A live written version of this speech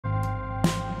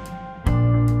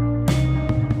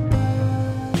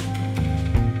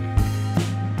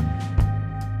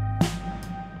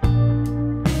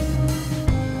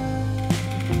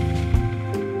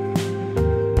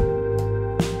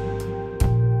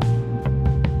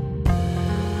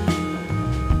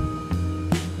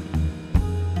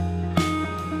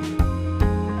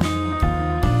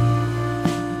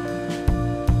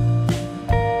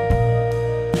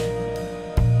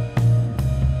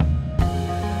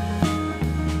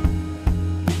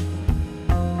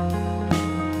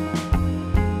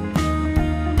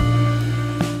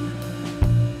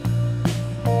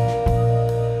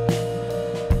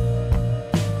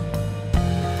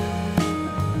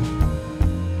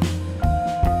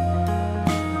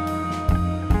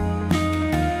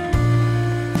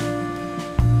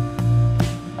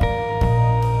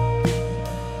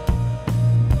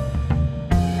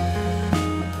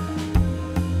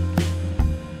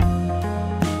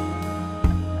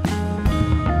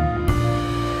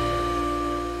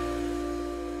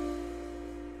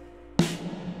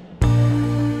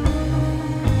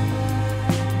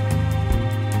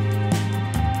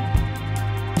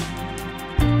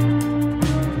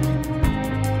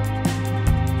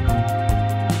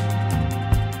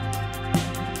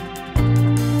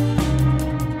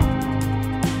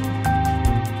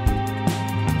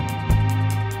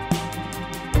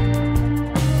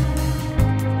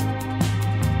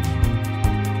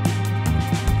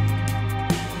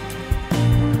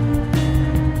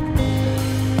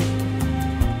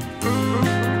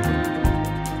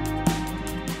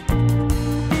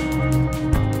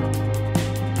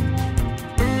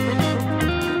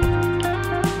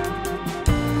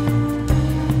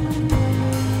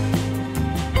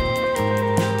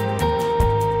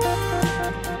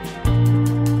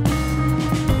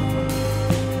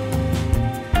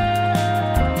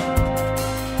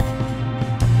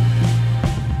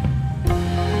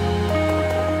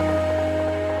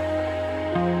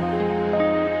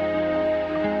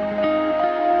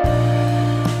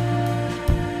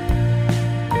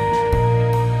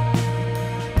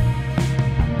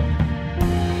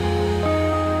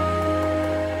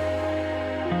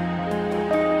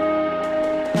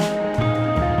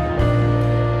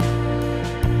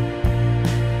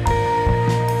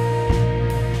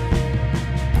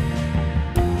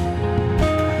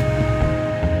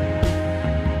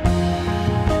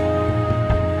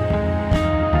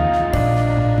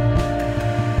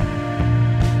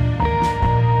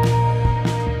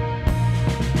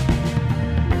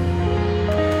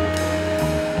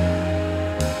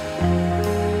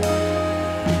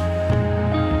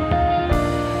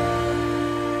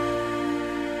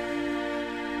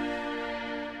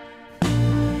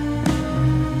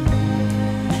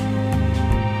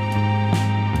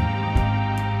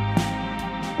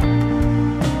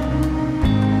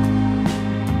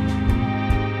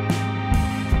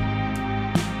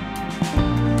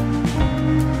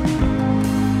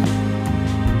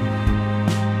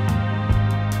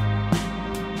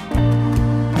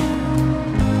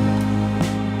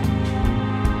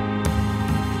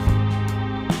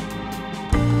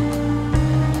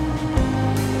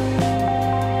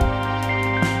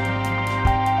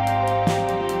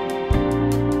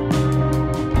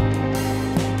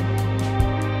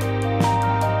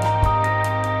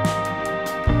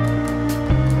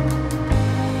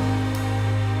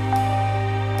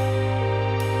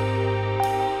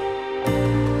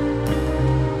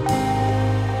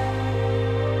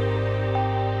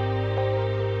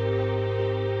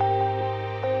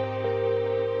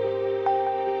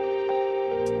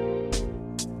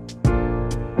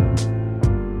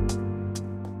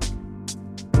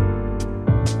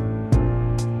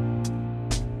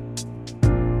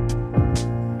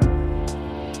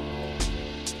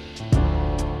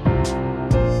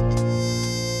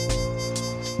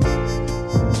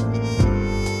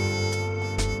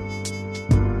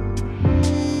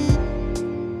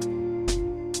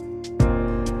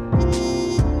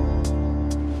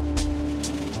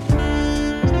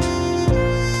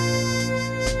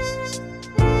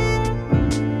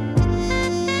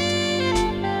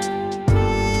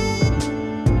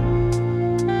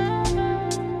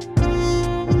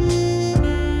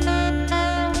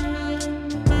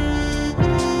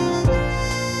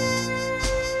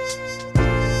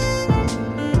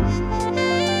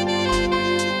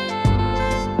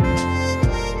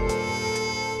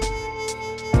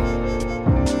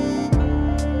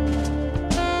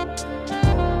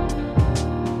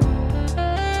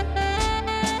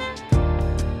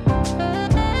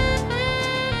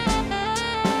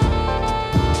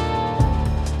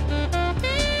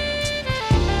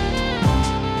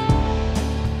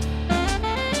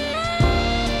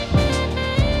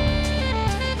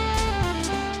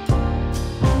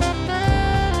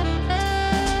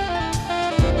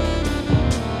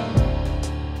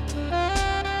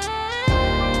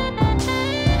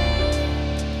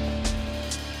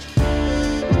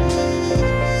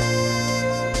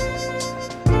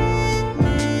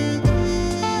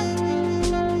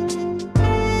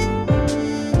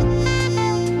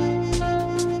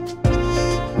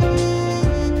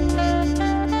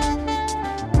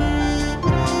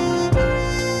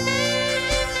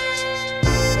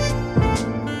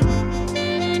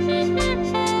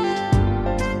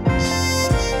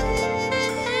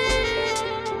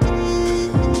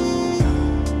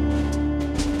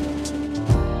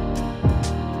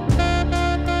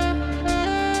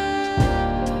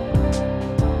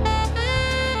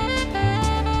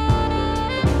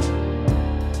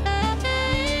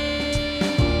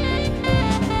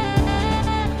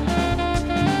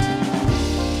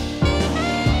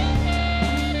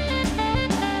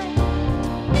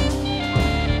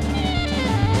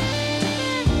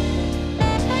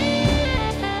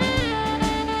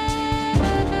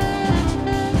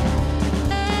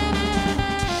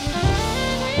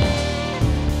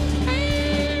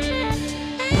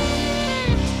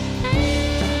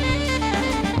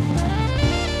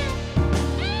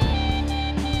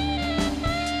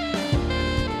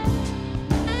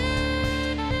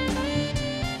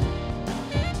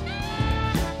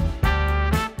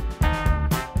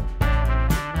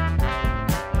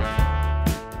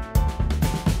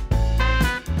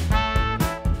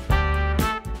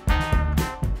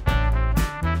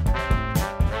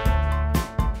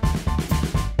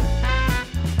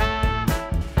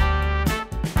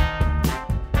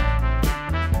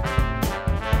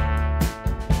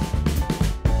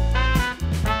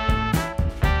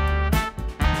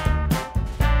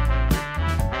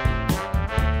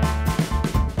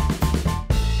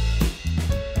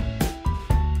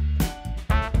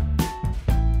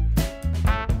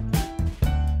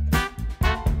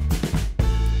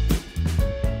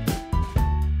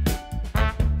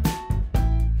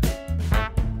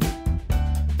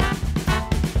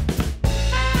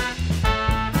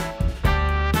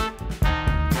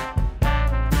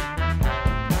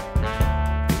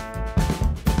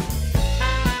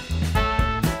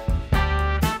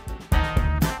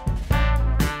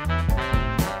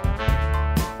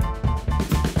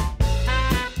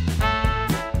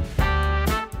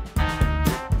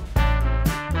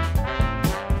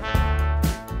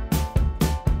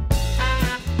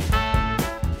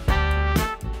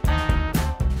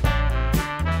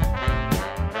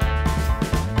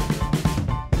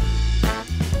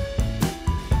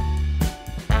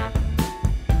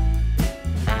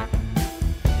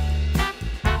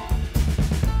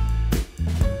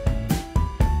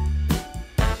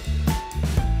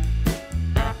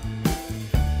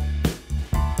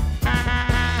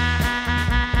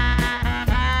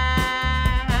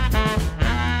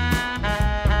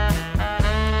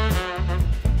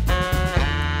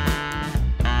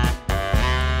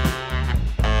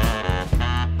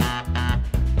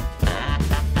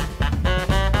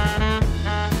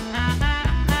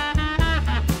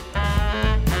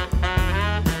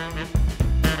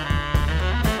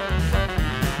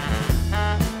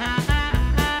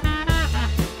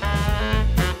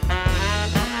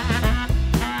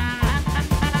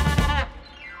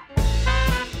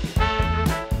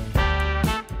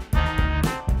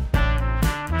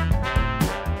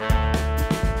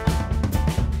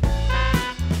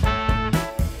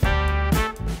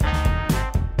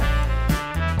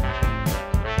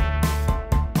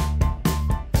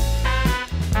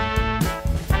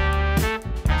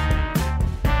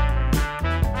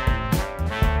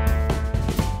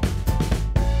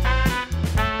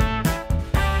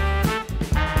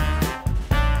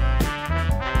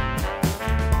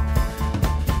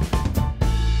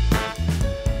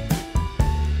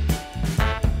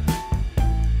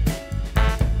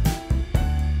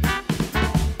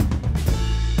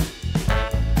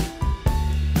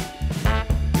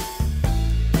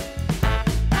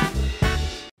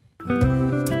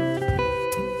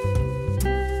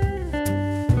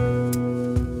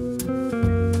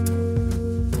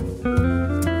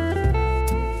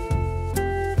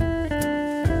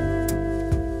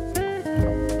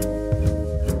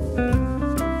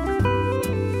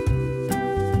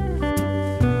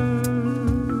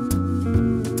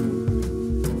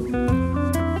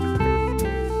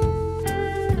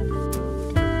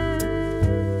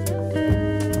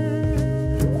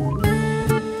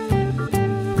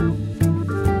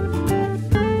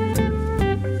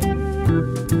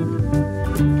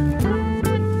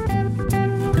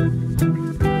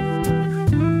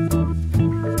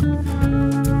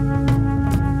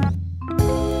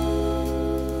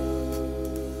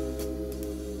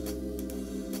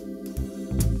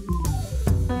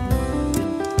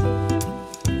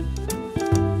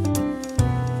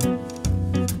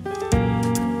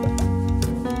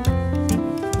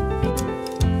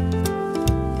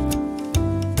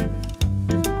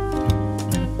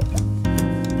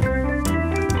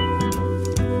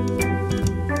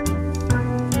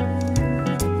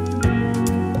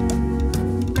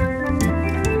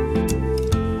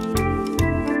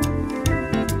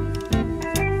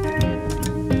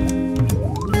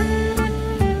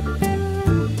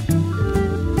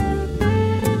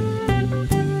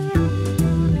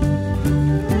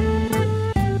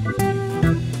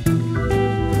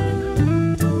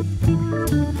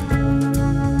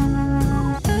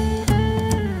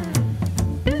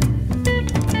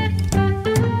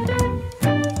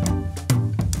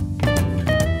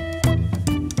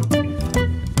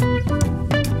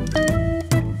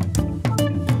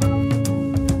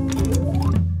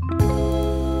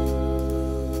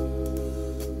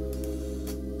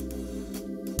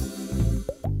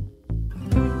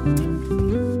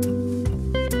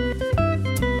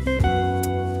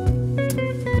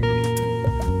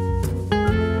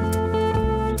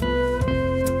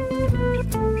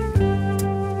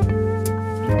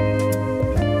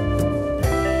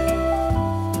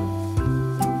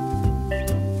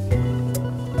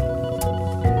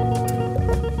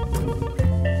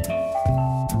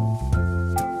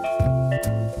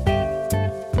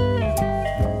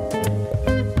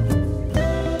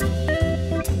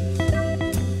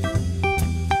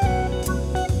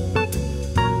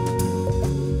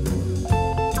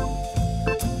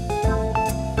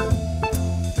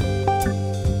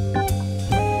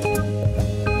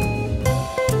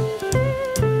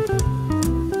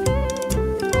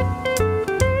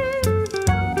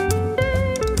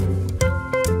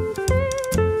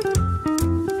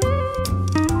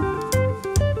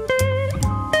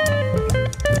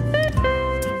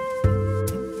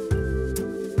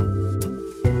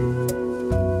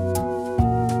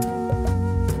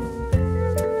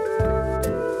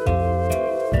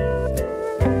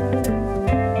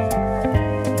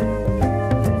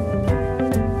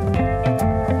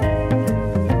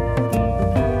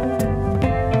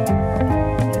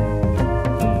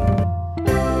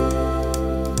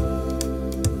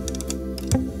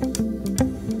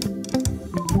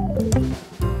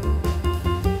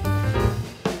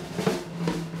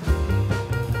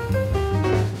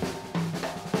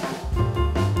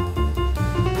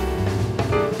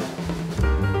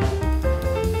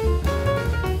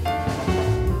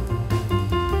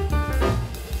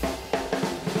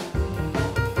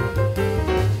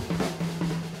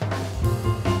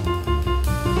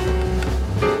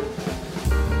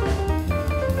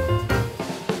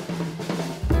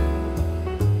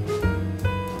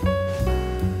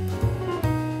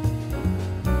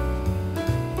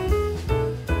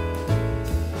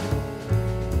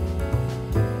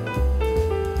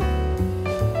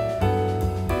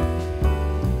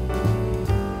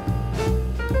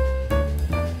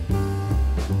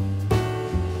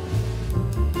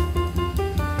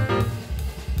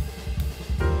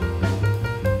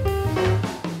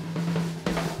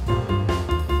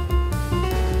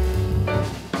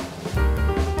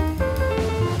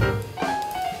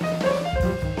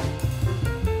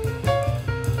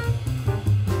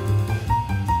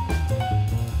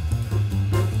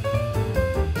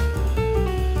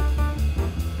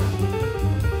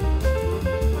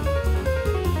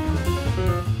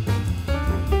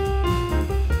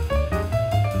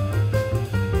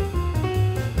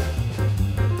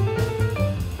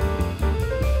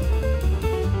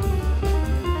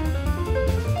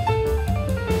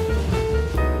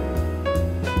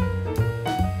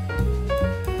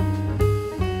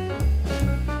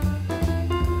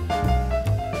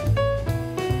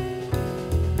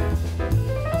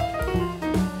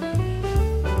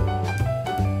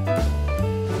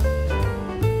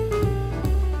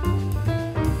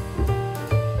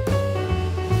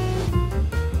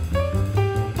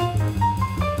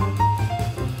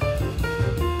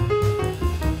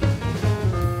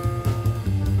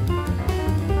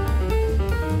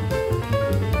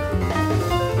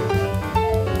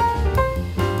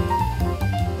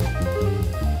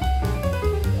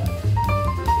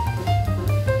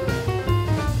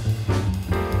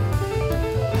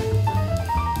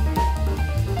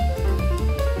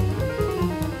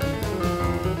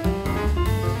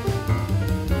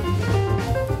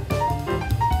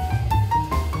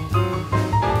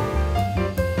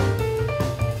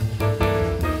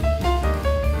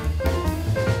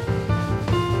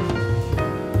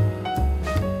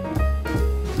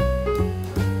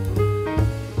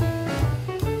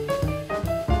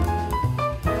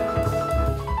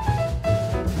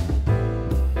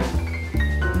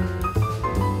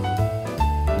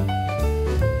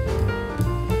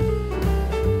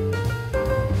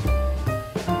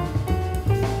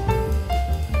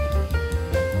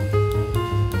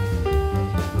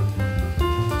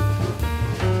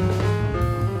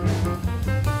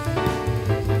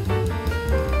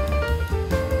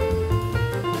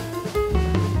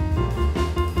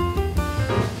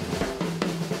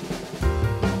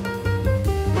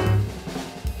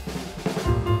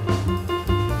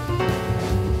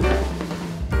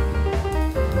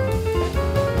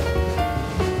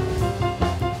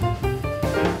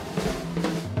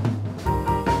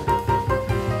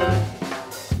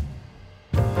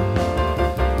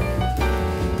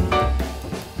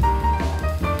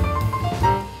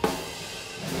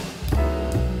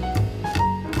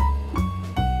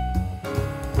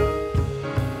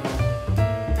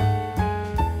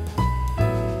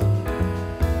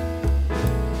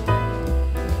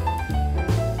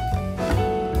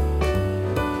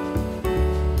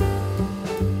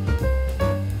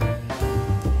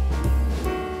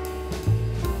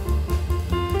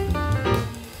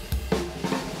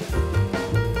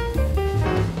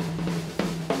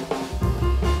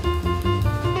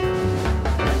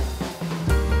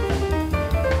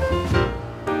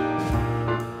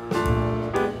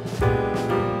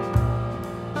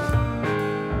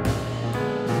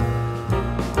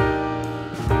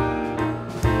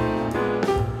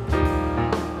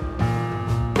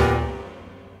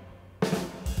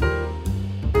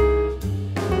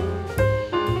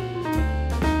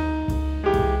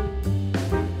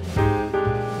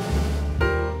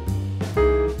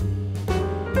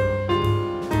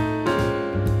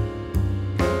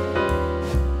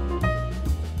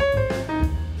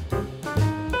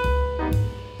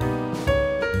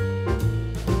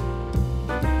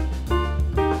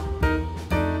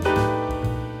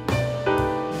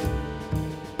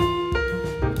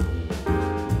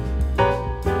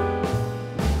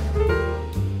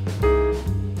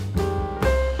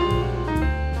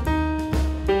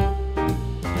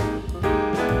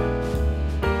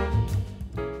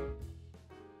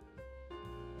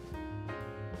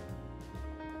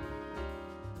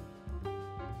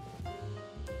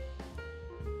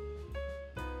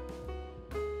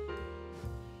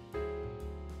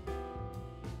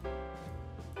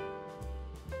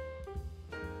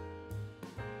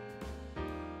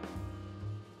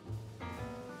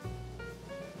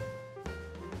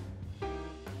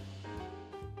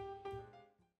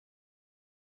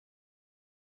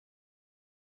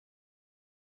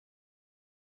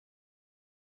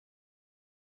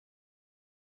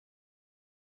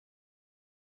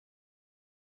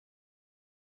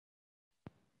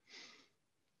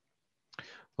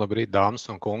Labrīt, dāmas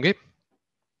un kungi.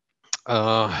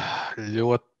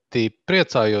 Ļoti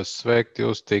priecājos sveikt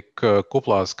jūs tik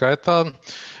kuplā skaitā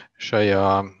šajā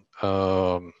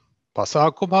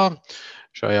pasākumā,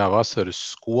 šajā vasaras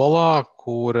skolā,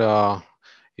 kurā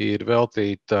ir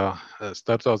veltīta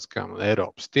starptautiskām un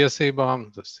Eiropas tiesībām.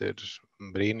 Tas ir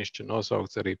brīnišķīgi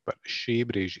nosaukts arī par šī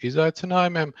brīža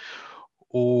izaicinājumiem.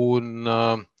 Un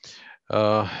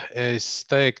es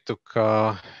teiktu,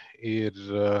 ka ir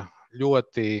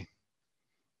ļoti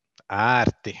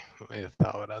ērti, ja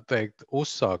tā varētu teikt,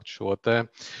 uzsākt šo te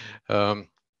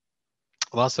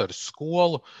vasaras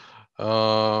skolu,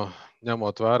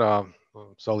 ņemot vērā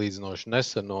salīdzinoši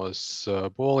nesenos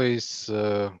Polijas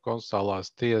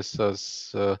konstitucionālās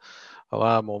tiesas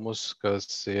lēmumus,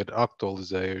 kas ir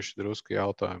aktualizējuši drusku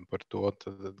jautājumu par to,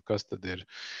 kas tad ir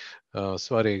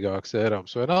svarīgāks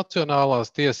Eiropas vai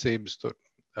nacionālās tiesības. Tur,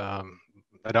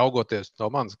 raugoties no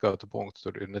manas skatu punkta,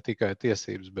 tur ir ne tikai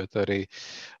tiesības, bet arī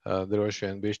droši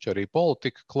vien bišķi arī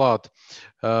politika klāt.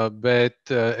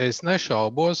 Bet es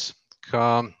nešaubos,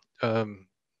 ka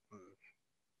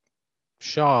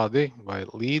šādi vai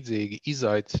līdzīgi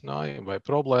izaicinājumi vai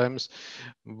problēmas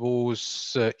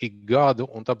būs ik gadu,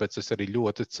 un tāpēc es arī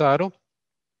ļoti ceru,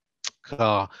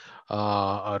 ka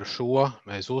ar šo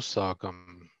mēs uzsākam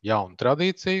jaunu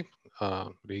tradīciju,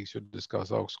 Rīgas juridiskās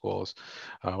augstskolas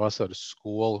vasaras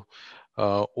skolu,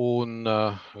 un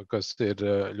kas ir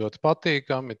ļoti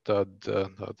patīkami, tad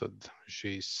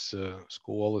šīs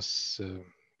skolas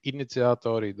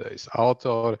iniciatori, idejas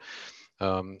autori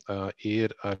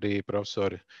ir arī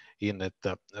profesori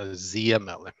Ineta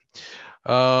Ziemele.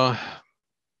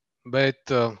 Bet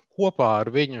kopā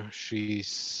ar viņu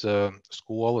šīs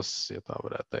skolas, ja tā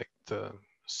varētu teikt,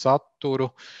 saturu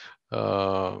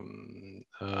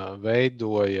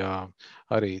veidoja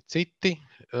arī citi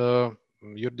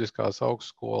juridiskās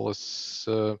augstskolas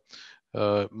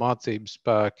mācību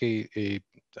spēki,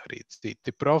 arī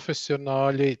citi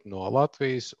profesionāļi no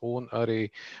Latvijas un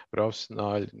arī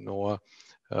profesionāļi no,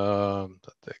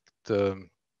 tā teikt,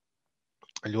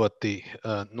 ļoti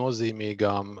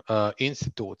nozīmīgām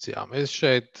institūcijām. Es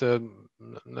šeit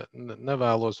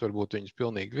nevēlos varbūt viņus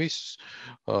pilnīgi visus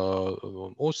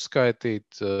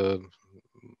uzskaitīt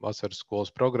vasaras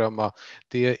skolas programmā.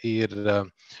 Tie ir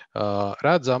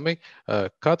redzami.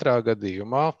 Katrā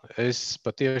gadījumā es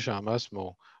patiešām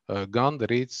esmu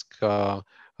gandarīts, ka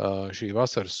šī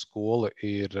vasaras skola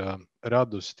ir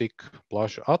radusi tik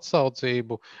plašu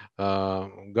atsaucību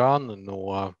gan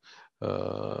no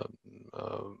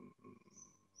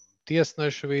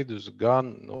tiesnešu vidus,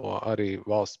 gan no arī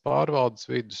valsts pārvaldes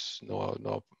vidus,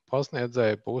 no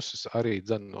pasniedzēja puses, arī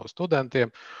no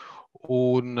studentiem.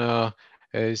 Un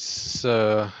es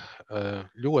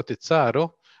ļoti ceru,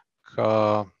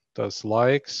 ka tas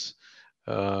laiks,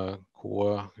 ko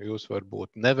jūs varbūt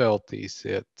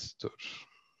neveltīsiet tur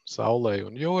saulei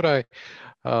un jūrai,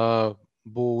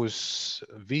 būs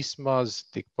vismaz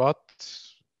tikpat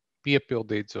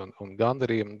piepildīts un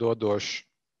gandarījumu dodošs,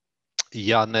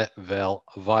 ja ne vēl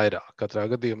vairāk. Katrā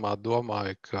gadījumā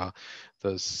domāju, ka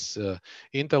tas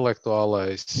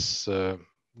intelektuālais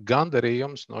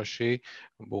gandarījums no šī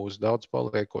būs daudz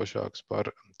paliekošāks par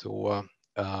to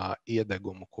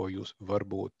iedegumu, ko jūs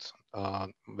varbūt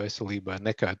veselībai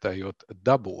nekaitējot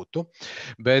dabūtu.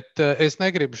 Bet es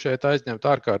negribu šeit aizņemt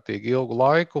ārkārtīgi ilgu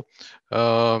laiku.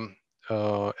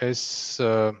 Es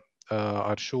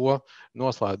ar šo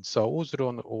noslēdzu savu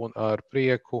uzrunu un ar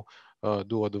prieku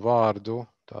dodu vārdu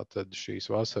tātad šīs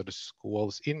vasaras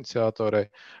skolas iniciatorei,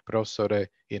 profesorei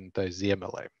Inetai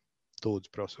Ziemelei. Lūdzu,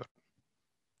 profesor.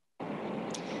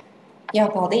 Jā,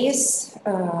 paldies.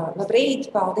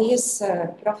 Labrīt, paldies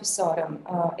profesoram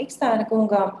Ikstēna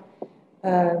kungam.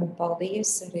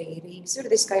 Paldies arī Rīgas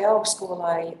juridiskajai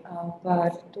augstskolai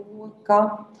par to, ka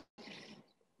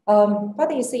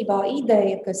patiesībā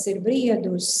ideja, kas ir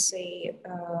briedusi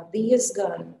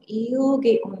diezgan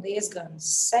ilgi un diezgan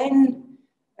sen,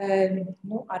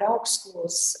 ar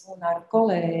augstskolas un ar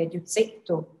kolēģu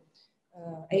citu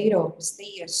Eiropas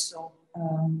tiesu,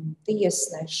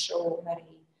 tiesnešu un arī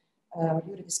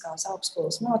juridiskās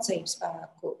augstskolas mācību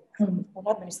spēku un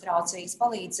administrācijas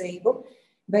palīdzību.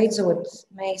 Beidzot,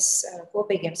 mēs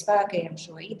kopīgiem spēkiem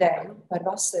šo ideju par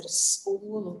vasaras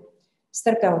skolu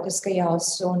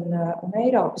starptautiskajās un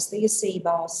Eiropas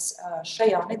tiesībās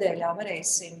šajā nedēļā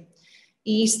varēsim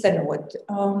īstenot.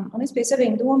 Un es pie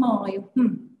saviem domāju,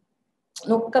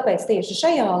 kāpēc tieši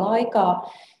šajā laikā,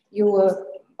 jo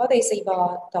patiesībā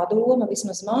tā doma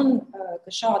vismaz man,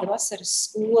 ka šāda vasaras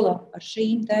skola ar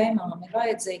šīm tēmām ir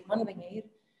vajadzīga, man viņa ir,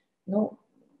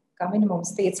 kā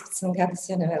minimums 15 gadus,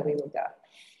 ja ne vēl ilgāk.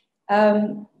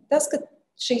 Tas, ka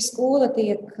šī skola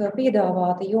tiek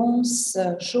piedāvāta jums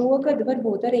šogad,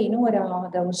 varbūt arī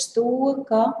norāda uz to,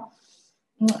 ka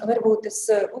varbūt tas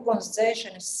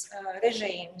ugunsdzēšanas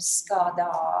režīms,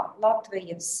 kādā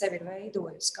Latvija sevi ir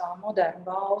veidojusi kā moderna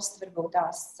valsts, varbūt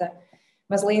tās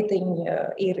mazliet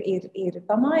ir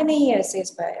pamainījies,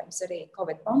 iespējams arī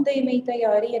Covid pandēmija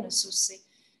tajā ir ienesusi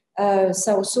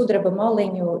savu sudraba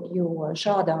maliņu, jo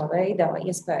šādā veidā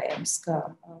iespējams, ka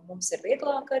mums ir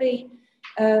vieglāk arī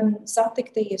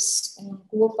satikties un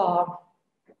kopā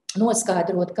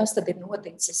noskaidrot, kas tad ir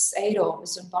noticis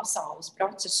Eiropas un pasaules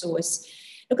procesos.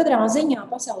 Katrā ziņā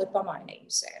pasaule ir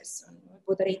pamainījusies. Un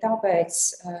varbūt arī tāpēc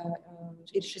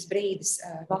ir šis brīdis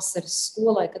vasaras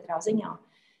skolai katrā ziņā.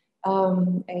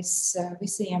 Es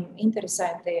visiem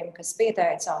interesantiem, kas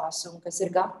pieteicās un kas ir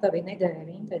gatavi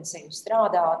nedēļu intensīvi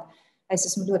strādāt, es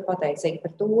esmu ļoti pateicīga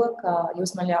par to, ka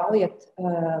jūs man ļaujat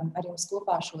ar jums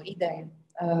kopā šo ideju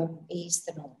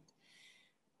īstenot.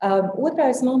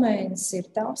 Otrais moments ir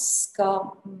tas, ka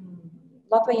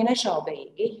Latvija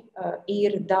nešaubīgi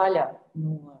ir daļa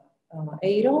no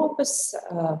Eiropas.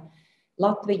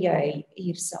 Latvijai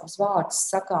ir savs vārds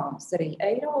sakāms arī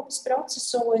Eiropas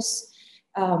procesos.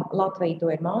 Latvija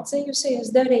to ir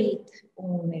mācījusies darīt,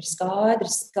 un ir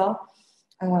skaidrs, ka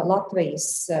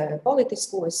Latvijas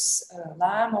politiskos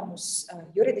lēmumus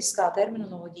juridiskā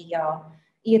terminoloģijā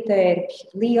ietērpj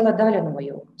liela daļa no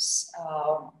jums.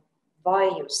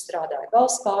 Vai jūs strādājat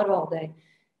valsts pārvaldē,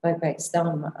 vai pēc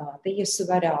tam tiesu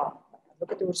varā,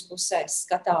 advokatūras pusē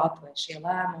skatāt, vai šie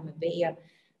lēmumi bija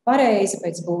pareizi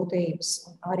pēc būtības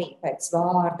un arī pēc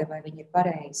vārda, vai viņi ir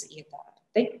pareizi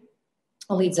ietērti.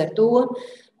 Līdz ar to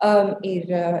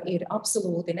ir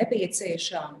absolūti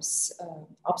nepieciešams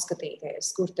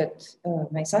apskatīties, kur tad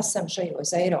mēs esam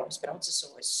šajos Eiropas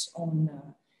procesos un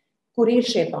kur ir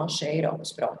šie paši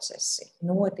Eiropas procesi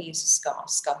no tiesiskā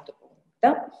skatu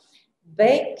punkta.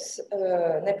 Bet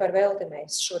ne par velti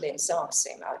mēs šodien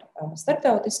sāksim ar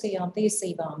starptautiskajām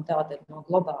tiesībām, tātad no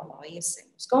globālā iesim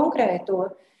uz konkrēto,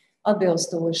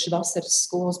 atbilstoši vasaras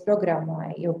skolas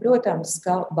programmai, jo, protams,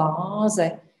 ka bāze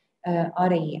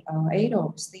arī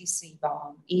Eiropas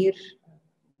tiesībām ir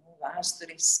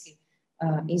vēsturiski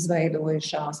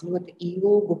izveidojušās ļoti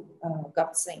ilgu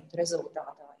gadsimtu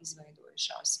rezultātā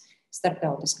izveidojušās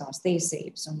starptautiskās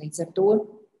tiesības, un līdz ar to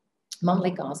man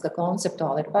likās, ka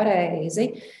konceptuāli ir pareizi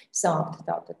sākt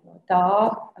tātad no tā,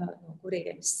 no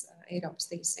kurienes Eiropas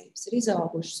tiesības ir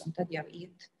izaugušas, un tad jau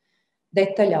iet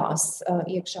detaļās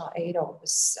iekšā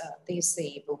Eiropas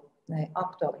tiesību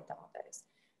aktualitātēs.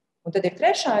 Un tad ir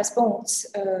trešais punkts,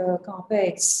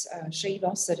 kāpēc šī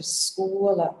vasaras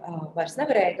skola vairs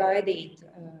nevarēja gaidīt.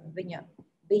 Viņa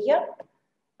bija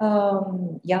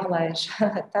jālaiž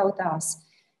tautās.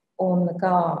 Un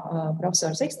kā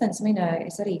profesors Ikstens minēja,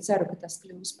 es arī ceru, ka tas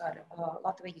kļūs par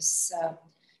Latvijas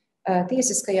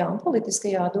tiesiskajā un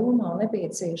politiskajā domā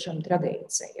nepieciešamu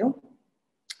tradīciju.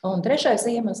 Un trešais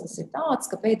iemesls ir tāds,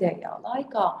 ka pēdējā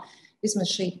laikā, vismaz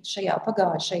šajā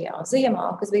pagājušajā ziemā,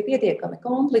 kas bija pietiekami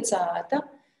komplicēta,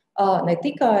 ne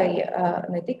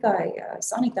tikai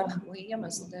sanitāro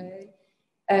iemeslu dēļ,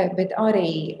 bet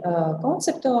arī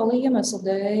konceptuālu iemeslu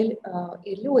dēļ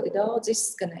ir ļoti daudz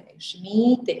izskanējuši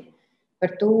mīti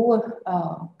par to,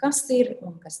 kas ir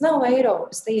un kas nav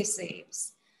Eiropas tiesības,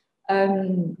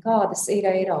 kādas ir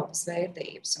Eiropas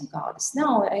vērtības un kādas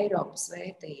nav Eiropas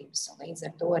vērtības, un līdz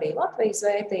ar to arī Latvijas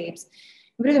vērtības.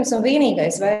 Protams, un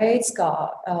vienīgais veids, kā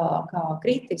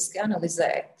kritiski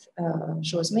analizēt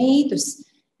šos mītus,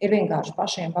 ir vienkārši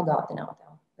pašiem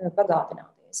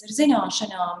pagātināties ar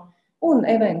zināšanām, un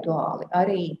eventuāli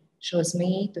arī šos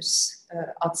mītus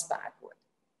atspēkot.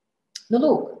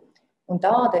 Lūk, un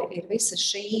tāda ir visa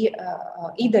šī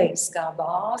idejiskā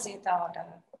bāze, ja tā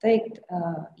varētu teikt,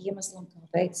 iemeslam,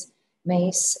 kāpēc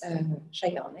mēs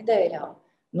šajā nedēļā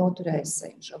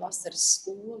noturēsim šo vasaras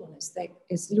skolu. Un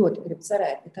es ļoti gribu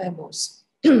cerēt, ka tai būs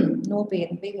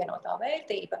nopietna pievienotā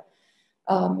vērtība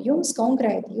jums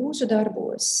konkrēti jūsu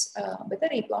darbos, bet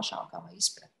arī plašākā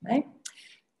izpratnē.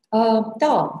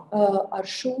 Tā, ar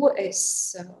šo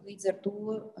es līdz ar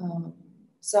to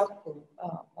saku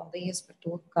paldies par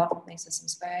to, ka mēs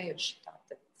esam spējuši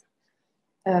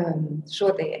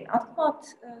šodien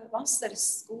atklāt vasaras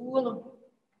skolu.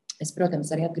 Es, protams,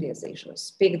 arī atgriezīšos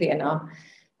piekdienā,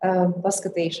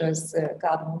 paskatīšos,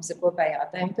 kāda mums ir kopējā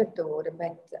temperatūra,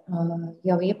 bet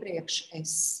jau iepriekš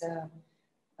es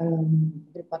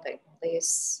gribu pateikt paldies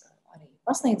arī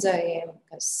pasniedzējiem,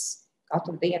 kas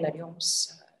katru dienu ar jums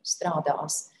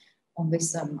strādās, un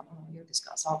visam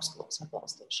juridiskās augstskolas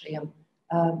atbalstošajam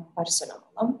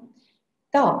personālam.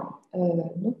 Tā,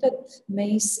 nu tad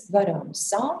mēs varam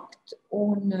sākt,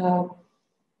 un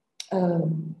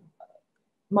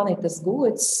man ir tas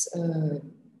gods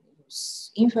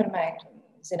jūs informēt un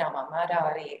zināmā mērā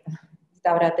arī, tā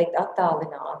varētu teikt,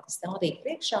 attālināti stādīt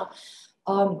priekšā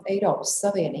Eiropas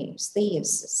Savienības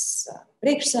tiesas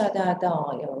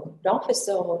priekšsēdētāju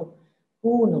profesoru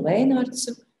Koenu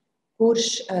Lenaertsu, kurš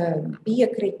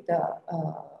piekrita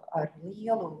ar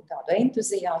lielu tādu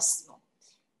entuziasmu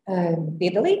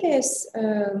piedalīties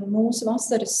mūsu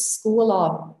vasaras skolā,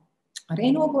 arī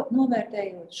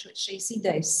novērtējot šīs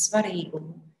idejas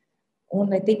svarīgumu un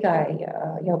ne tikai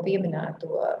jau pieminēto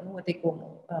notikumu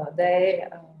dēļ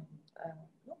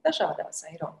dažādās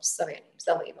Eiropas Savienības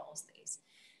dalībvalstīs.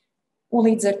 Un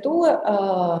līdz ar to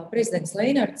prezidents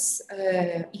Lenaerts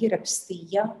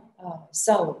ierakstīja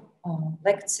savu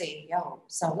lekciju jau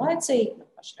saulaicīgi,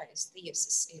 pašreiz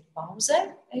tiesas ir pauzē,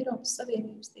 Eiropas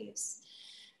Savienības tiesas.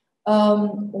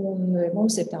 Un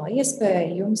mums ir tā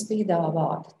iespēja jums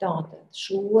piedāvāt tātad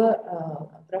šo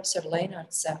profesora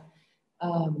Lenaertsa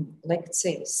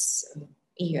lekcijas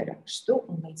ierakstu,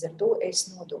 un līdz ar to es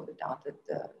nododu tātad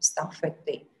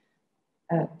stafeti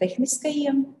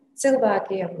tehniskajiem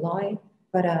cilvēkiem, lai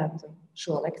varētu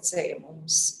šo lekciju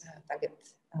mums tagad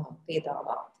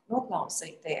piedāvāt,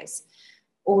 noklausīties.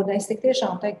 Un es tik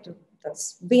tiešām teiktu,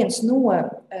 tas viens no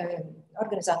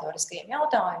organizatoriskajiem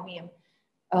jautājumiem,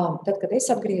 tad, kad es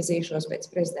atgriezīšos pēc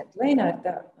prezidenta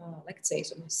Lenaerta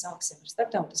lekcijas, un mēs sāksim ar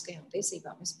starptautiskajām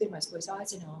tiesībām, pirmais, ko es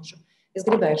aicināšu, es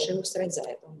gribēšu jūs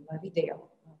redzēt, un lai video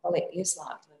paliek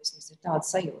ieslēgt, lai vismaz ir tāda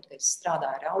sajūta, ka es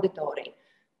strādāju ar auditoriju,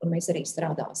 un mēs arī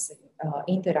strādāsim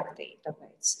interaktīvi,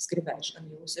 tāpēc es gribēšu gan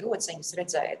jūsu rociņus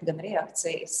redzēt, gan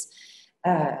reakcijas,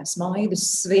 smaidus,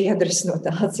 sviedrus no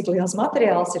tā, cik liels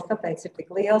materiāls ir, kāpēc ir tik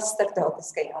liels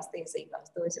starptautiskajās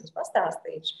tiesībās, to es jums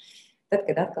pastāstīšu. Tad,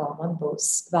 kad atkal man būs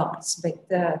vārds, bet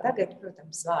tagad,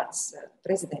 protams, vārds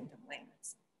prezidentam Lenaerts.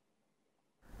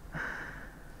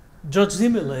 Judge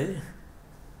Zimmerle,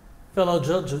 fellow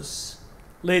judges,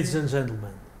 ladies and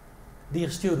gentlemen, dear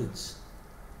students,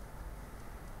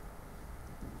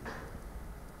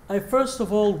 I first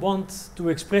of all want to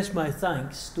express my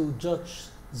thanks to Judge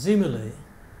Zimmerle,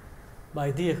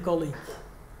 my dear colleague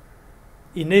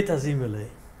Ineta Zimmerle,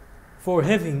 for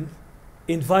having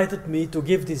invited me to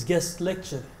give this guest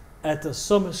lecture at the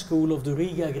summer school of the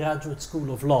Riga Graduate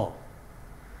School of Law.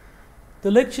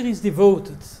 The lecture is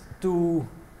devoted to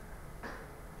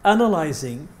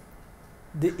analyzing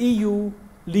the EU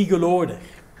legal order,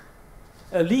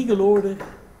 a legal order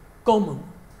common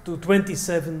to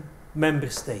 27 member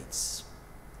states.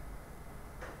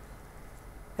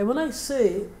 And when I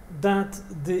say that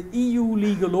the EU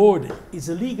legal order is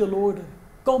a legal order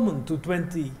common to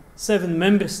 27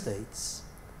 member states,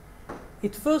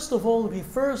 it first of all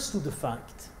refers to the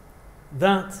fact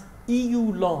that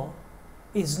EU law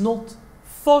is not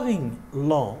foreign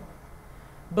law,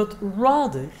 but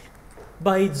rather,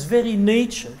 by its very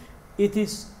nature, it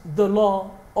is the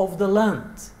law of the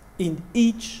land in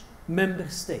each member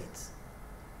state.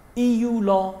 EU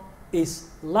law is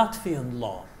Latvian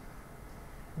law,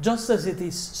 just as it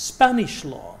is Spanish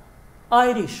law,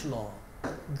 Irish law,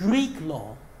 Greek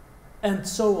law, and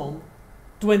so on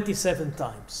 27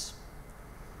 times.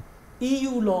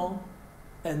 EU law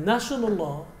and national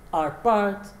law are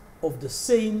part of the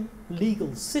same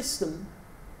legal system,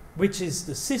 which is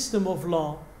the system of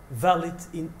law valid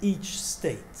in each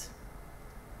state,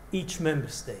 each member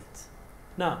state.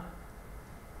 Now,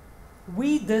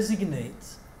 we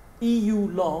designate EU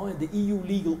law and the EU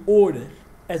legal order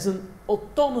as an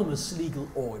autonomous legal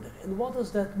order. And what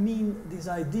does that mean, this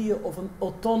idea of an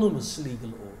autonomous legal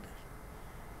order?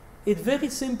 It very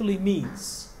simply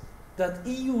means that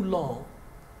EU law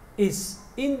is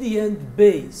in the end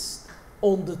based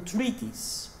on the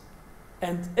treaties,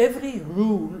 and every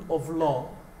rule of law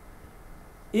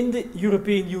in the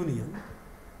European Union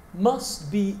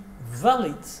must be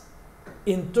valid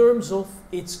in terms of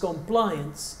its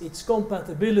compliance, its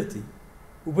compatibility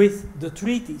with the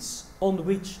treaties on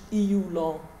which EU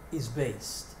law is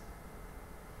based.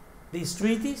 These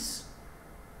treaties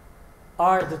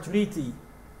are the Treaty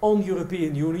on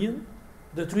European Union,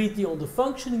 the Treaty on the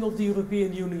Functioning of the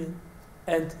European Union,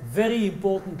 and very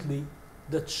importantly,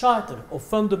 the Charter of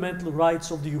Fundamental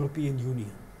Rights of the European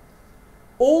Union.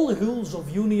 All rules of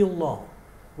Union law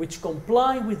which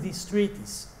comply with these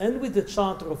treaties and with the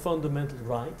Charter of Fundamental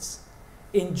Rights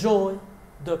enjoy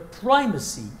the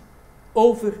primacy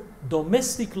over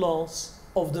domestic laws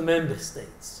of the member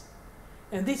states.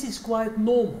 And this is quite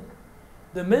normal.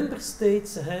 The member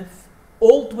states have,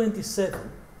 all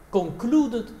 27,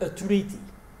 concluded a treaty.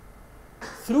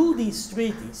 Through these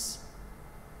treaties,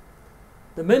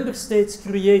 the member states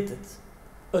created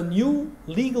a new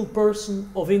legal person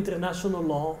of international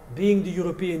law, being the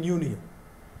European Union.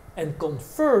 and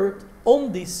conferred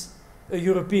on this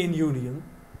European Union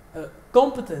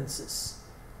competences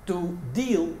to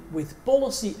deal with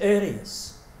policy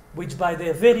areas which by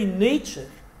their very nature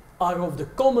are of the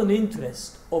common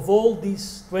interest of all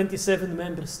these 27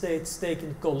 member states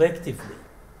taken collectively.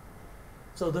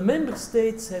 So the member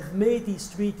states have made these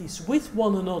treaties with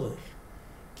one another,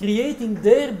 creating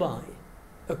thereby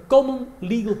a common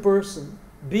legal person,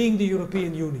 being the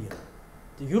European Union.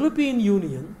 The European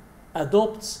Union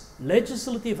adopts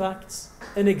legislative acts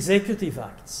and executive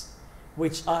acts,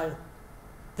 which are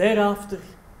thereafter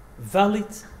valid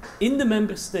in the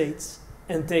member states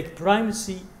and take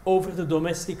primacy over the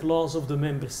domestic laws of the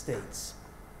member states.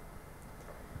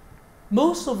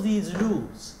 Most of these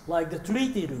rules, like the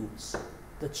treaty rules,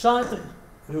 the charter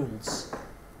rules,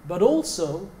 but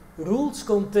also rules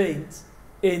contained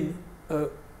in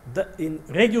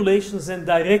regulations and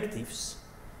directives,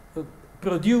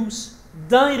 produce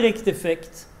direct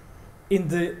effect in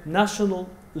the national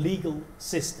legal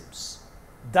systems.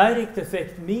 Direct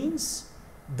effect means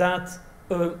that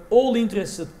all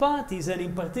interested parties, and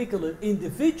in particular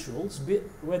individuals,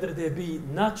 whether they be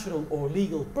natural or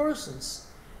legal persons,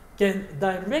 can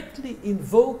directly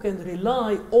invoke and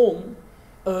rely on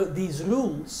these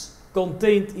rules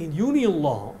contained in union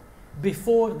law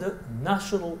before the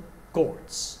national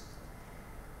courts.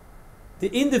 The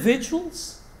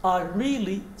individuals are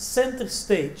really center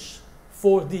stage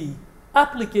for the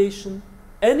application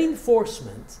and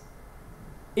enforcement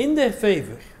in their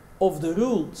favor of the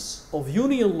rules of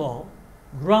union law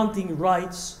granting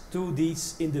rights to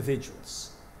these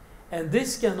individuals. And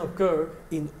this can occur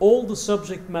in all the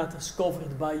subject matters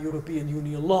covered by European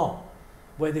Union law,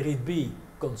 whether it be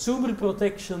consumer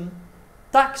protection,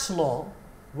 tax law,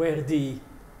 where the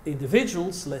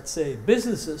individuals, let's say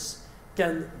businesses,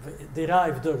 can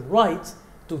derive the right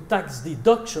to tax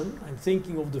deduction. I'm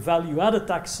thinking of the value-added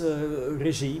tax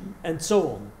regime, and so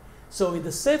on. So in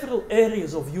the several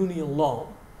areas of union law,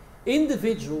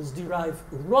 individuals derive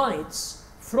rights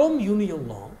from union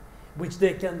law, which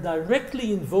they can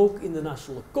directly invoke in the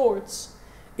national courts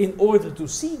in order to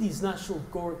see these national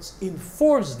courts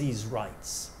enforce these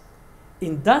rights.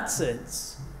 In that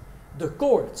sense, the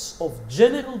courts of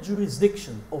general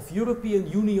jurisdiction of European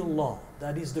Union law,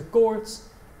 that is the courts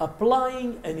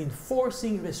applying and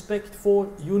enforcing respect for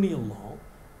union law,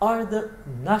 are the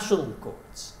national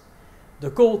courts.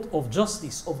 The Court of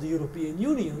Justice of the European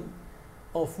Union,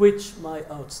 of which my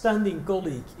outstanding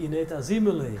colleague Ineta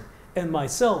Zimele and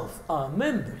myself are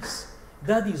members,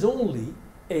 that is only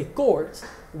a court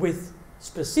with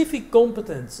specific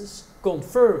competences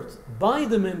conferred by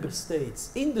the member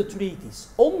states in the treaties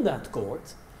on that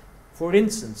court. For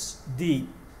instance, the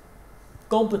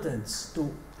competence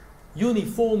to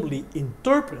uniformly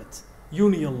interpret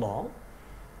union law,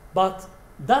 but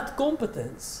that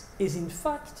competence is in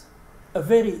fact a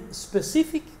very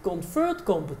specific conferred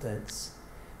competence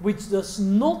which does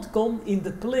not come in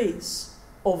the place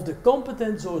of the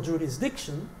competence or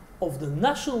jurisdiction of the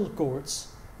national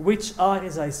courts, which are,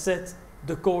 as I said,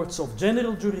 the courts of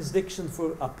general jurisdiction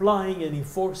for applying and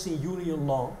enforcing union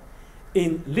law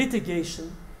in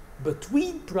litigation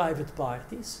between private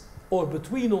parties, or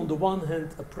between, on the one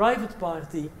hand, a private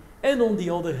party and on the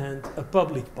other hand, a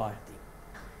public party.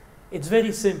 It's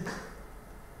very simple.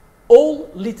 All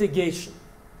litigation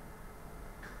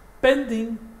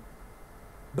pending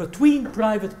between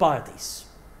private parties,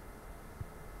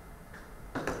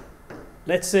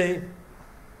 let's say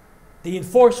the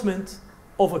enforcement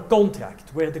of a contract,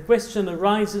 where the question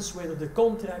arises whether the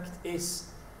contract is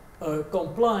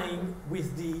complying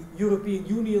with the European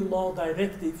Union law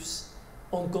directives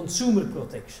on consumer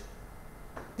protection.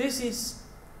 This is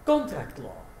contract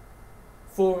law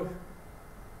for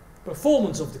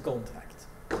performance of the contract.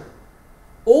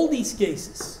 All these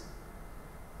cases,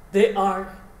 they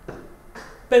are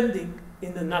pending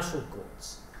in the national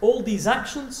courts. All these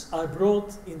actions are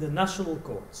brought in the national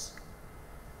courts.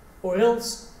 Or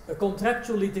else a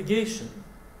contractual litigation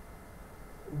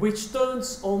which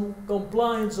turns on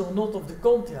compliance or not of the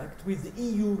contract with the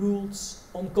EU rules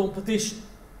on competition.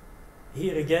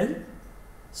 Here again,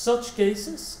 such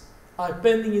cases are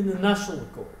pending in the national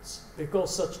courts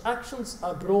because such actions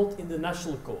are brought in the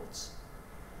national courts.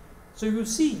 So you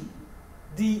see,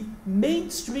 the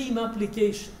mainstream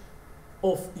application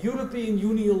of European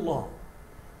Union law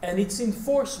and its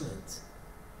enforcement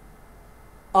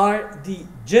are the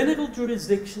general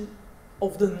jurisdiction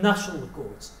of the national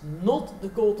courts, not the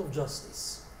Court of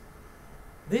Justice.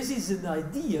 This is an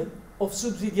idea of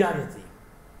subsidiarity.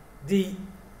 The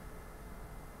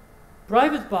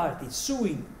private parties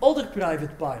suing other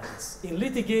private parties in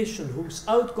litigation whose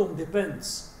outcome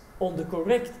depends on the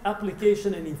correct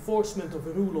application and enforcement of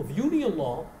a rule of union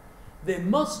law, they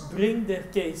must bring their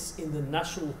case in the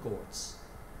national courts.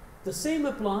 The same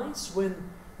applies when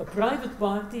a private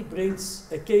party brings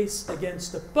a case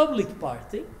against a public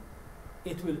party.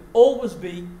 It will always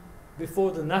be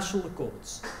before the national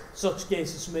courts. Such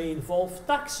cases may involve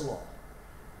tax law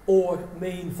or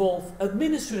may involve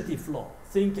administrative law.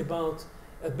 Think about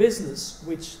a business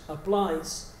which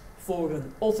applies for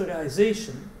an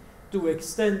authorization to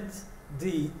extend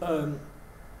the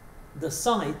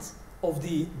site of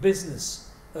the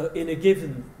business in a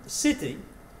given city,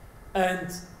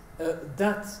 and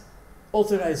that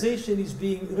authorization is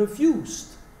being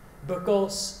refused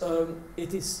because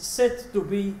it is said to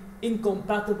be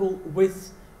incompatible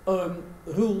with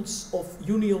rules of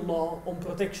union law on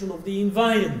protection of the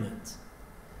environment.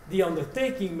 The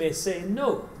undertaking may say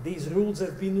no, these rules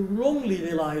have been wrongly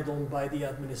relied on by the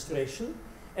administration,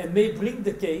 and may bring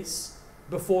the case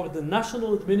before the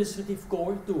National Administrative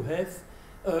Court to have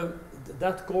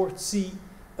that court see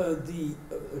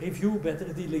review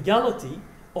better the legality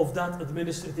of that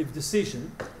administrative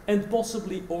decision and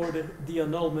possibly order the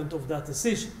annulment of that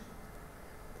decision.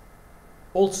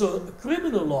 Also,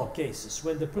 criminal law cases,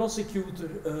 when the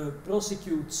prosecutor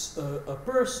prosecutes a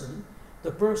person,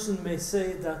 the person may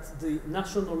say that the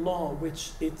national law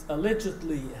which it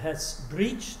allegedly has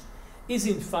breached is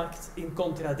in fact in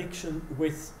contradiction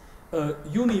with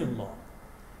union law.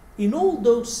 In all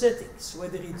those settings,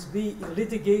 whether it be in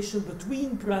litigation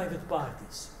between private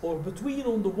parties or between,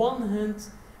 on the one hand,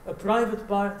 a private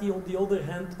party, on the other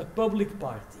hand, a public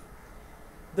party,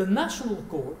 the national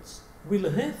courts will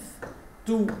have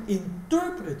to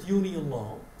interpret union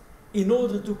law in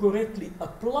order to correctly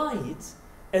apply it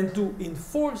and to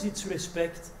enforce its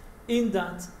respect in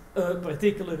that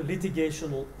particular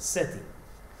litigational setting.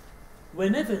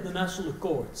 Whenever the national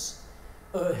courts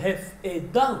have a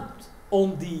doubt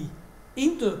on the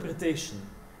interpretation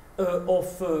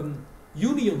of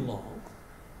union law,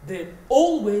 they're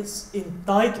always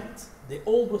entitled, they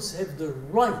always have the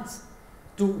right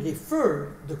to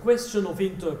refer the question of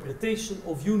interpretation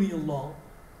of union law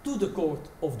to the Court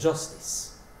of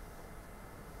Justice.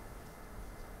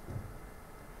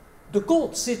 The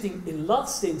court sitting in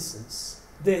last instance,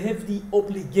 they have the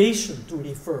obligation to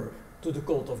refer to the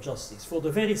Court of Justice for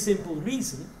the very simple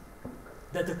reason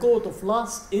that the court of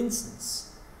last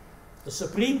instance, the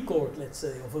Supreme Court, let's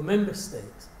say, of a member state,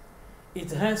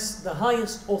 it has the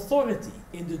highest authority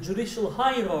in the judicial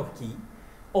hierarchy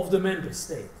of the member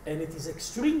state. And it is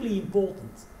extremely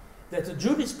important that the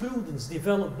jurisprudence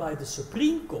developed by the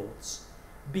Supreme Courts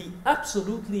be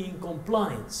absolutely in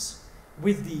compliance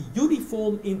with the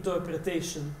uniform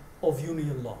interpretation of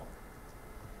union law.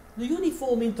 The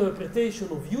uniform interpretation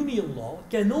of union law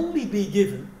can only be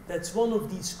given, that's one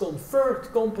of these conferred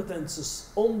competences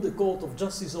on the Court of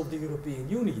Justice of the European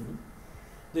Union.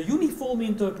 The uniform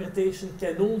interpretation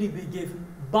can only be given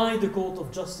by the Court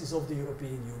of Justice of the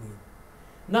European Union.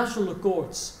 National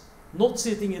courts, not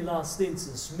sitting in last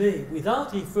instance, may,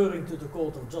 without referring to the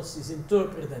Court of Justice,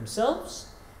 interpret themselves.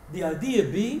 The idea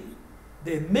being,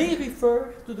 they may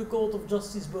refer to the Court of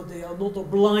Justice, but they are not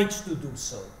obliged to do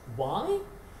so. Why?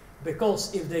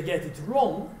 Because if they get it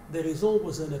wrong, there is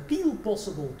always an appeal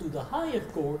possible to the higher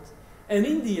court, and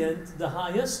in the end, the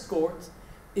highest court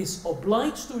is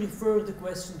obliged to refer the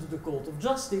question to the Court of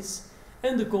Justice,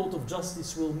 and the Court of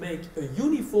Justice will make a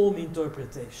uniform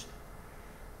interpretation.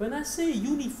 When I say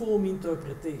uniform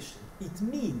interpretation, it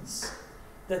means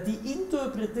that the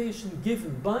interpretation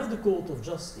given by the Court of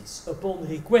Justice upon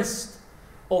request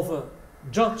of a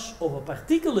judge of a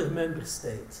particular member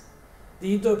state,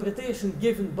 the interpretation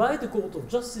given by the Court of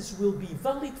Justice will be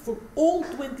valid for all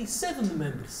 27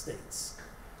 member states.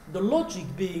 The logic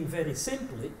being very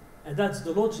simply, and that's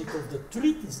the logic of the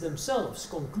treaties themselves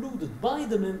concluded by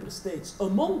the member states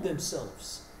among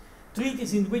themselves,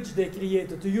 treaties in which they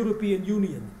created the European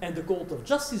Union and the Court of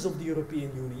Justice of the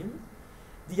European Union.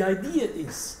 The idea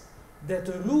is that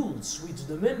the rules which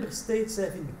the member states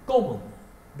have in common,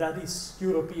 that is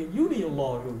European Union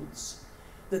law rules,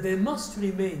 that they must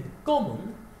remain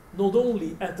common not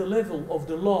only at the level of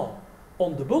the law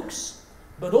on the books,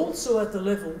 but also at the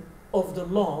level of the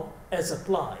law as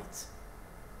applied.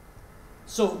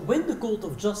 So when the Court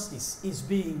of Justice is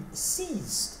being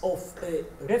seized of a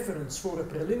reference for a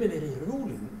preliminary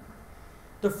ruling,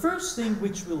 the first thing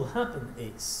which will happen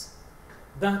is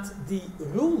that the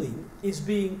ruling is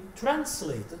being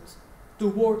translated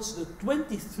towards the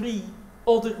 23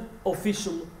 other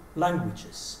official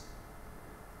languages.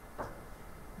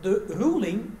 The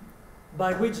ruling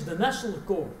by which the National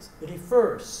Court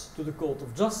refers to the Court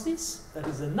of Justice, that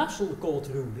is a National Court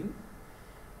ruling,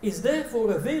 is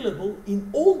therefore available in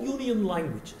all union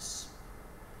languages.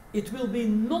 It will be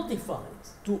notified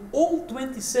to all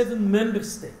 27 member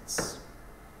states.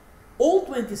 All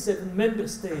 27 member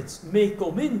states may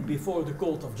come in before the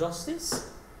Court of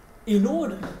Justice in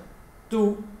order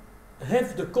to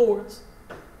have the court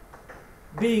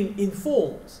being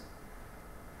informed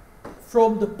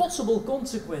from the possible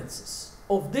consequences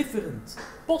of different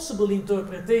possible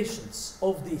interpretations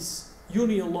of this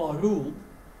union law rule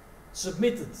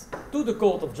submitted to the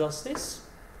Court of Justice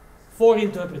for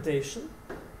interpretation,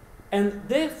 and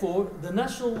therefore the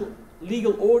national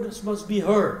legal orders must be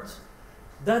heard.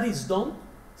 That is done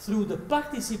through the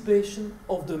participation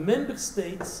of the member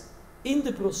states in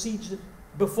the procedure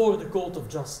before the Court of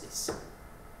Justice.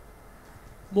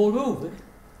 Moreover,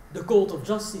 the Court of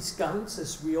Justice counts,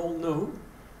 as we all know,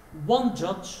 one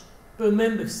judge per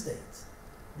member state.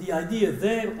 The idea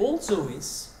there also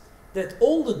is that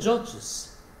all the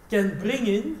judges can bring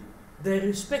in their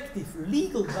respective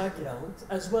legal background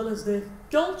as well as their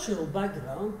cultural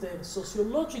background, their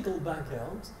sociological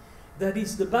background, that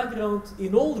is the background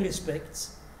in all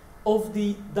respects of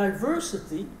the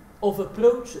diversity of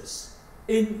approaches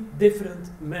in different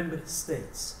member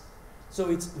states. So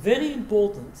it's very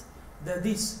important that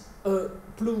this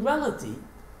plurality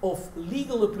of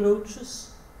legal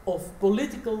approaches, of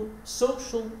political,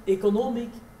 social, economic,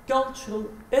 cultural,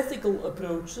 ethical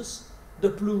approaches, the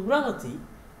plurality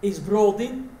is brought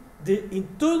in the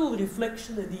internal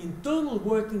reflection and the internal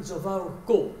workings of our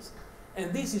court.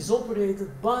 And this is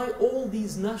operated by all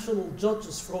these national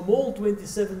judges from all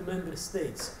 27 member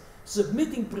states,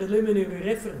 submitting preliminary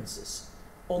references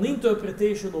on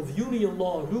interpretation of union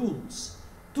law rules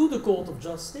to the Court of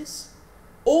Justice,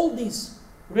 all these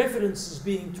references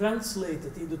being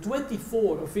translated in the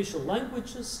 24 official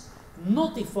languages,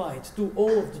 notified to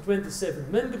all of the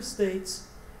 27 member states.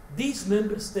 These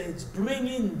member states bring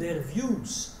in their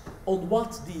views on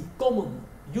what the common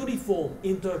uniform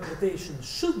interpretation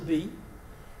should be,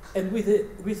 and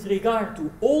with regard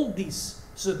to all these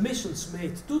submissions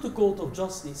made to the Court of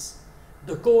Justice,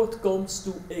 the court comes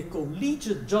to a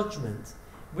collegiate judgment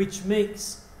which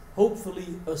makes hopefully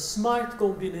a smart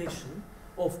combination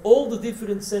of all the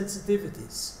different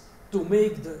sensitivities to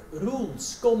make the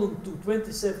rules common to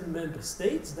 27 member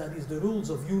states, that is the rules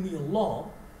of union law,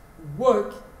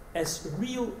 work as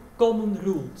real common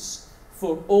rules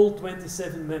for all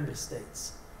 27 member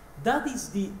states. That is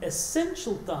the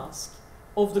essential task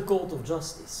of the Court of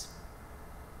Justice.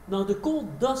 Now the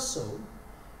court does so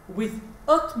with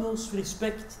utmost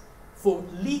respect for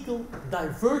legal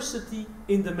diversity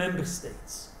in the member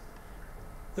states.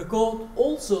 The court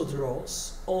also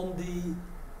draws on the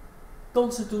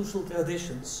constitutional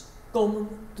traditions common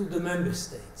to the member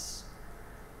states.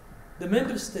 The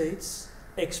member states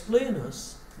explain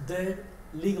us their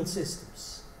legal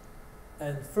systems,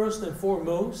 and first and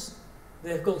foremost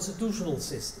their constitutional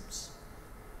systems.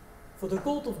 For the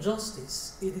Court of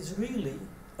Justice, it is really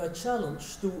a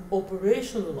challenge to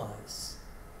operationalize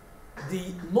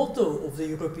the motto of the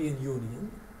European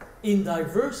Union, in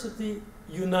diversity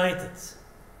united.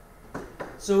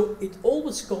 So it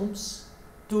always comes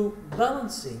to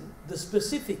balancing the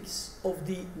specifics of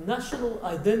the national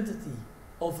identity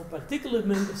of a particular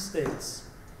member state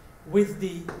with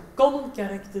the common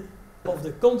character of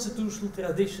the constitutional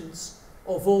traditions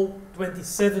of all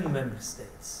 27 member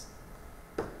states.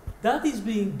 That is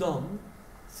being done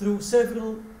through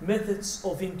several methods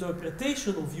of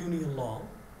interpretation of union law,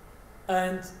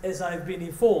 and as I've been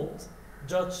informed,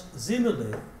 Judge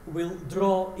Zimmerle will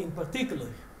draw in particular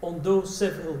on those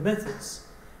several methods,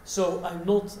 so I'm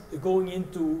not going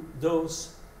into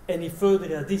those any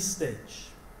further at this stage.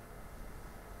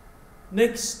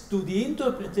 Next to the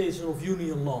interpretation of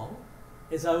union law,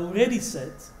 as I already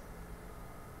said,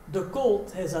 the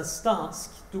court has as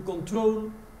task to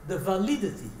control the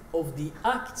validity of the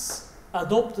acts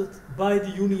adopted by the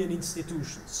union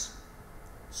institutions,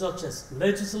 such as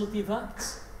legislative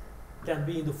acts, can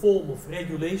be in the form of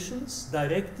regulations,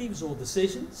 directives or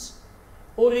decisions,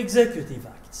 or executive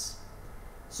acts.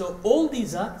 So all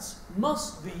these acts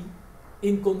must be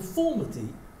in conformity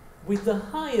with the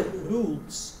higher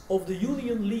rules of the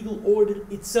union legal order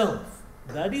itself.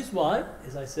 That is why,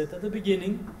 as I said at the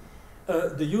beginning,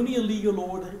 the union legal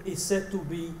order is said to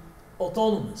be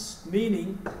autonomous,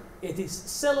 meaning it is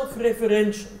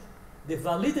self-referential. The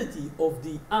validity of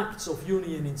the acts of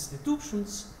union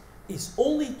institutions is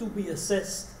only to be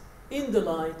assessed in the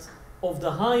light of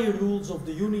the higher rules of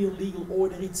the union legal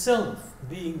order itself,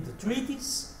 being the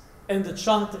treaties and the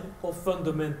Charter of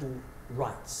Fundamental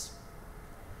Rights.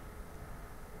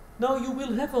 Now you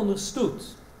will have understood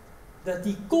that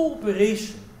the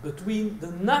cooperation between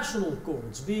the national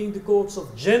courts, being the courts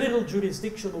of general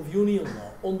jurisdiction of union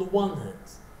law on the one hand,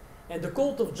 and the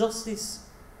Court of Justice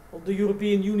of the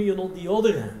European Union on the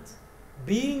other hand,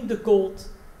 being the court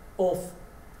of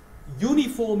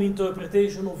uniform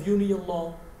interpretation of union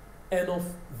law and of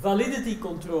validity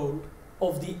control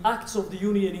of the acts of the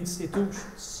union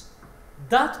institutions,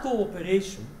 that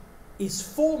cooperation is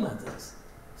formatted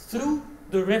through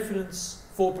the reference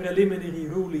for preliminary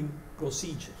ruling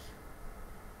procedure.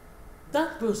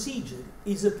 That procedure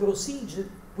is a procedure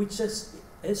which has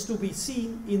to be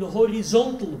seen in a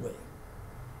horizontal way.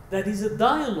 That is a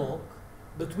dialogue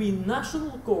between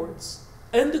national courts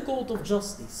and the Court of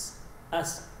Justice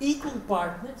as equal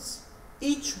partners,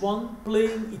 each one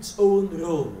playing its own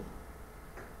role.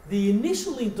 The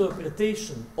initial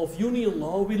interpretation of union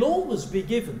law will always be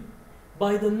given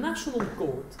by the national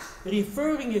court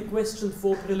referring a question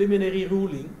for preliminary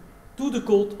ruling to the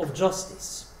Court of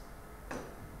Justice.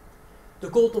 The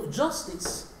Court of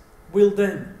Justice will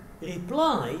then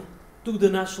reply to the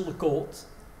national court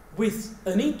with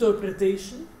an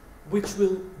interpretation which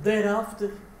will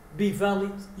thereafter be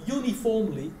valid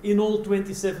uniformly in all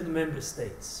 27 member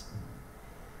states.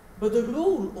 But the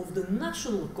role of the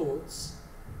national courts,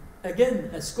 again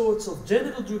as courts of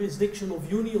general jurisdiction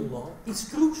of union law, is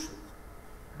crucial,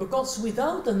 because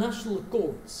without the national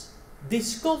courts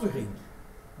discovering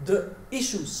the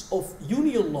issues of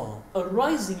union law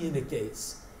arising in a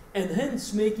case, and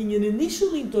hence making an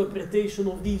initial interpretation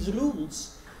of these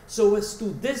rules so as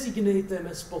to designate them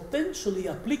as potentially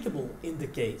applicable in the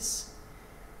case,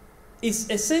 is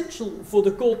essential for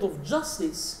the Court of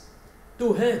Justice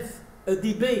to have a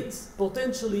debate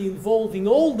potentially involving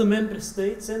all the member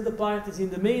states and the parties in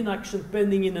the main action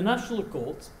pending in the national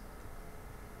court,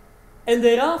 and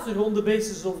thereafter, on the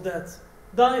basis of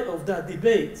that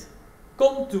debate,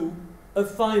 come to a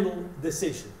final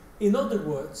decision. In other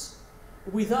words,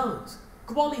 without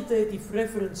qualitative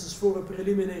references for a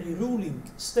preliminary ruling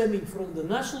stemming from the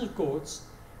national courts,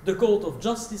 the Court of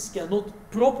Justice cannot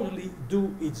properly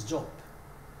do its job.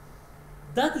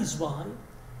 That is why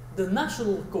the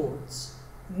national courts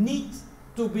need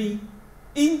to be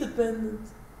independent,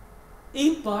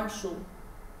 impartial,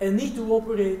 and need to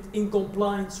operate in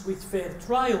compliance with fair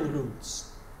trial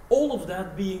rules. All of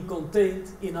that being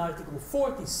contained in Article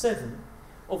 47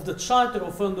 of the Charter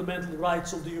of Fundamental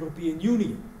Rights of the European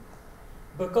Union.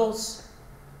 Because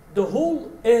the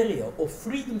whole area of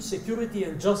freedom, security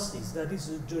and justice, that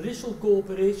is judicial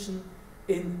cooperation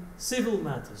in civil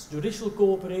matters, judicial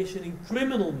cooperation in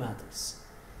criminal matters,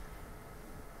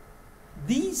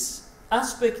 these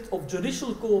aspects of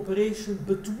judicial cooperation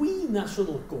between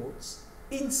national courts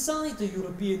inside the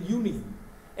European Union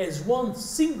as one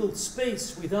single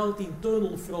space without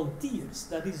internal frontiers,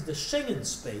 that is the Schengen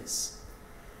space,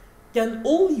 can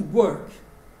only work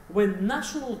when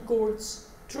national courts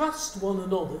trust one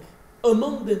another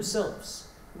among themselves.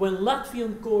 When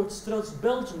Latvian courts trust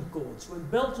Belgian courts, when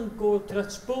Belgian courts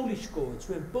trust Polish courts,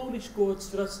 when Polish courts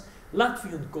trust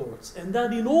Latvian courts, and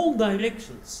that in all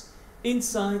directions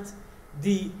inside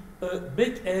the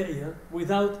big area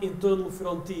without internal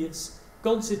frontiers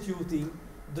constituting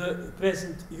the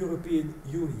present European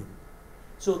Union.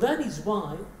 So that is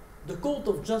why the Court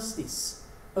of Justice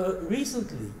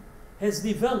recently has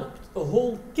developed a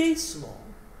whole case law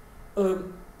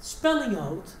spelling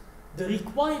out the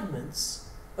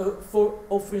requirements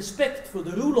of respect for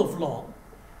the rule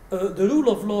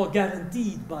of law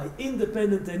guaranteed by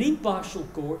independent and impartial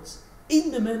courts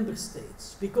in the member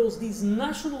states, because these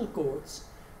national courts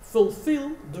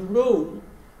fulfill the role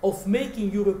of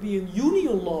making European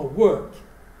Union law work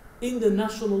in the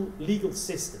national legal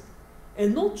system,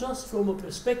 and not just from a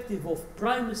perspective of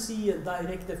primacy and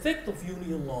direct effect of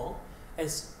union law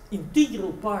as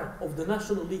integral part of the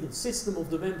national legal system of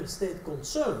the member state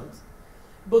concerned,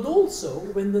 but also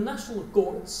when the national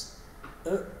courts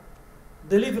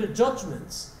deliver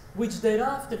judgments which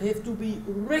thereafter have to be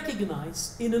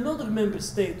recognized in another member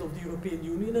state of the European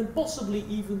Union and possibly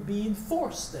even be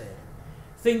enforced there.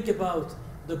 Think about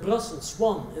the Brussels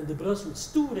I and the Brussels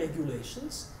II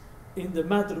regulations in the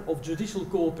matter of judicial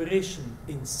cooperation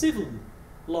in civil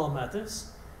law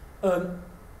matters,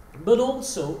 but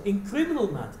also in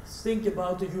criminal matters. Think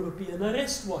about the European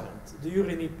arrest warrant. The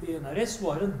European arrest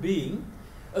warrant being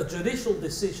a judicial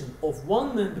decision of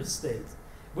one member state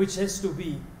which has to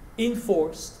be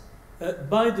enforced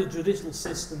by the judicial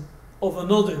system of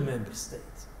another member state.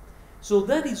 So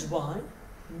that is why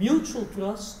mutual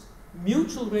trust,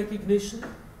 mutual recognition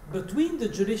between the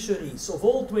judiciaries of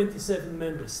all 27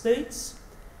 member states,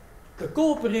 the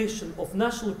cooperation of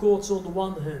national courts on the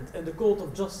one hand and the Court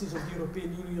of Justice of the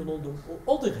European Union on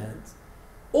the other hand,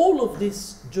 all of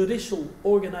this judicial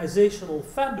organizational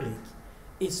fabric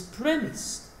is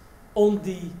premised on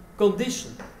the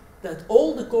condition that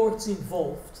all the courts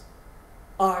involved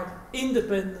are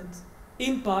independent,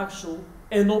 impartial,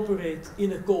 and operate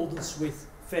in accordance with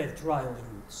fair trial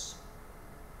rules.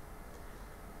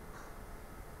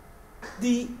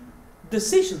 The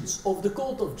decisions of the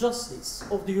Court of Justice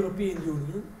of the European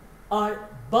Union are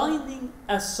binding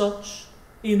as such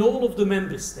in all of the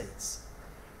member states.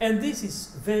 And this is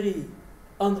very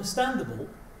understandable.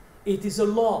 It is a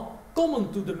law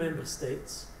common to the member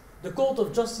states. The Court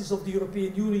of Justice of the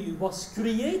European Union was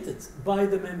created by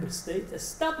the member states,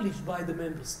 established by the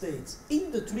member states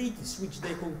in the treaties which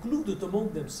they concluded among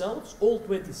themselves, all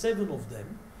 27 of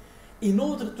them, in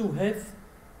order to have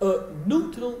a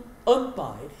neutral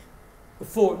umpire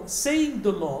for saying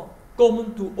the law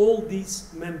common to all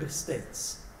these member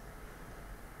states.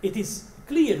 It is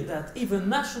clear that if a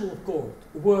national court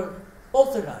were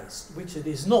authorized, which it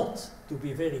is not, to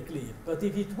be very clear, but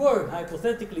if it were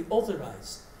hypothetically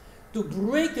authorized to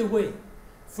break away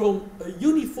from a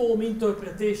uniform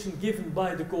interpretation given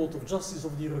by the Court of Justice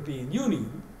of the European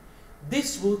Union,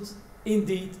 this would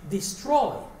indeed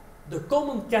destroy the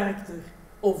common character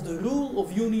of the rule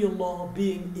of union law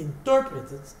being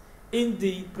interpreted in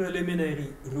the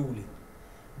preliminary ruling.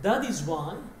 That is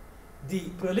why the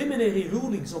preliminary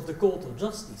rulings of the Court of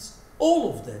Justice, all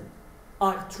of them,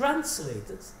 are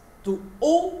translated to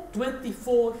all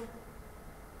 24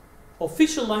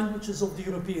 official languages of the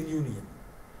European Union.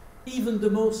 Even the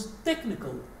most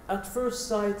technical, at first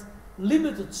sight,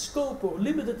 limited scope or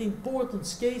limited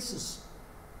importance cases,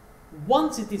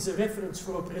 once it is a reference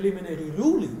for a preliminary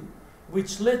ruling,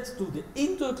 which led to the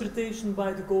interpretation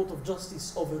by the Court of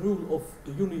Justice of a rule of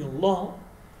the union law,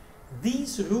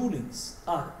 these rulings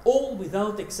are all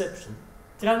without exception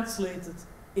translated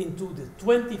into the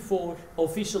 24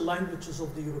 official languages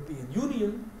of the European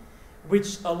Union,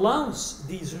 which allows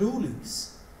these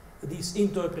rulings, these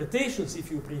interpretations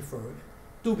if you prefer,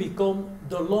 to become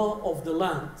the law of the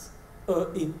land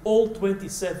in all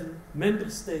 27 member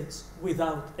states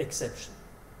without exception.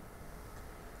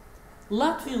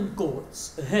 Latvian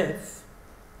courts have,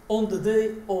 on the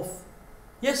day of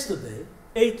yesterday,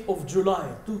 8th of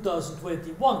July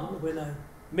 2021, when I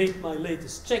made my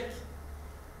latest check,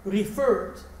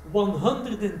 referred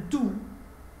 102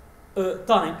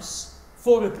 times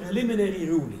for a preliminary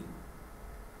ruling.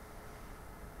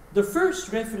 The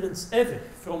first reference ever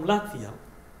from Latvia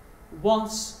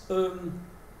was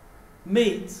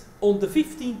made on the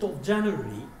 15th of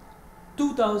January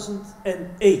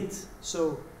 2008,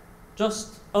 so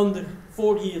just under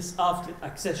 4 years after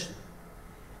accession.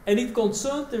 And it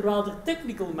concerned the rather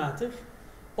technical matter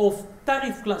of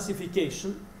tariff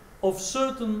classification of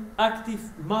certain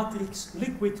active matrix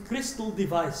liquid crystal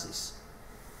devices.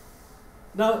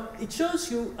 Now, it shows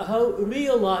you how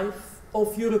real life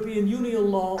of European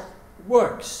Union law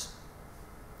works.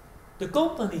 The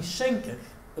company Schenker,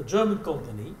 a German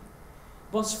company,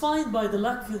 was fined by the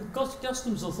Latvian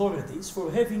customs authorities for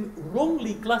having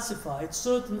wrongly classified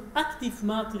certain active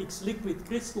matrix liquid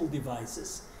crystal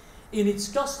devices in its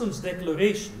customs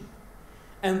declaration,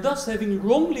 and thus having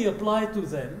wrongly applied to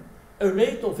them a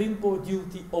rate of import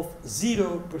duty of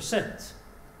 0%.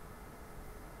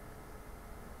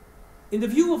 In the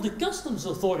view of the customs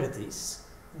authorities,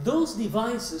 those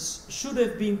devices should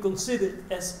have been considered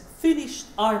as finished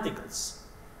articles,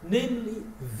 namely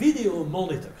video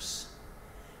monitors,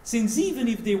 since even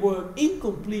if they were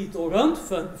incomplete or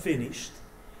unfinished,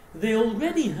 they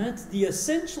already had the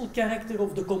essential character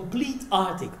of the complete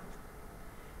article.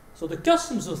 So the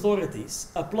customs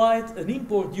authorities applied an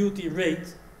import duty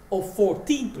rate of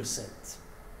 14%.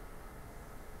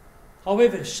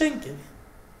 However, Schenker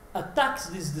attacks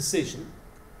this decision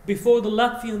before the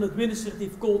Latvian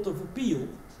Administrative Court of Appeal,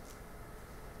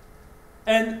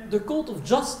 and the Court of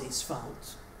Justice found,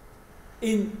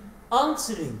 in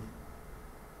answering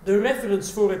the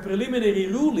reference for a preliminary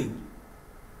ruling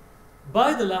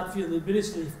by the Latvian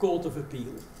Administrative Court of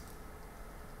Appeal,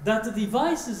 that the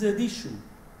devices at issue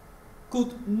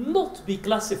could not be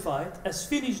classified as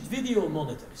finished video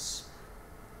monitors.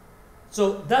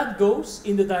 So that goes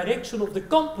in the direction of the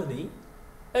company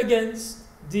against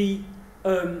the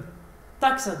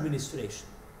tax administration.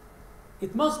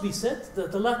 It must be said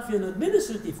that the Latvian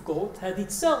Administrative Court had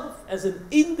itself, as an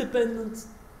independent,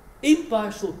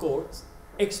 impartial court,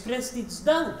 expressed its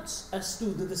doubts as to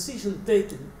the decision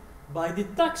taken by the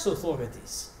tax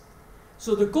authorities.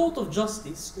 So the Court of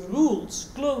Justice rules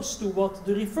close to what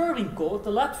the referring court,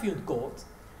 the Latvian court,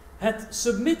 had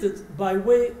submitted by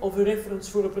way of a reference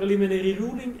for a preliminary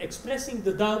ruling, expressing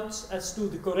the doubts as to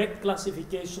the correct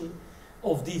classification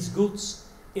of these goods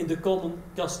in the common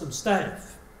customs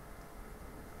tariff.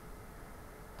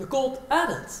 The court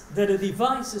added that the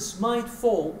devices might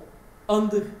fall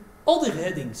under other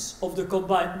headings of the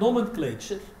combined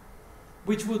nomenclature,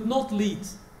 which would not lead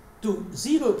to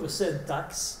 0%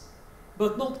 tax,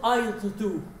 but not either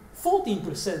to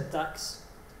 14% tax,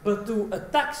 but to a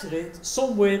tax rate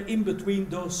somewhere in between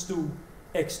those two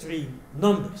extreme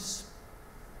numbers.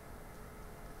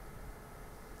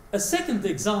 A second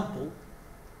example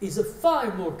is a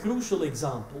far more crucial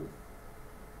example,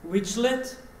 which led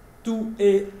to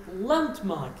a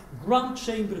landmark ground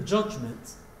chamber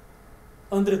judgment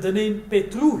under the name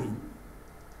Petruhin,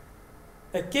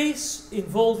 a case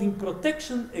involving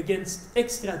protection against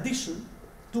extradition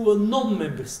to a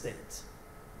non-member state.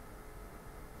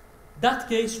 That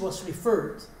case was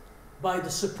referred by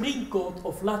the Supreme Court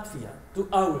of Latvia to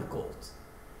our court,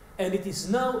 and it is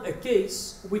now a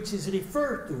case which is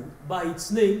referred to by its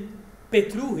name,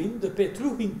 Petruhin, the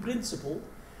Petruhin principle,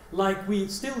 like we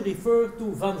still refer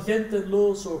to Van Genten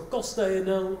laws or Costa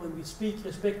NL when we speak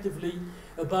respectively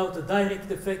about the direct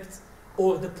effect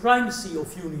or the primacy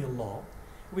of union law.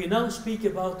 We now speak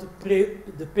about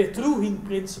the Petruhin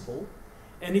principle,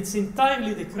 and it's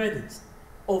entirely the credit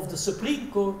of the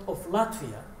Supreme Court of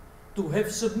Latvia to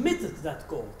have submitted that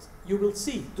court, you will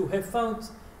see, to have found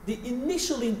the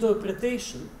initial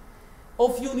interpretation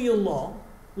of union law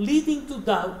leading to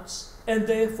doubts and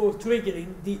therefore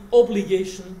triggering the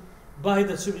obligation by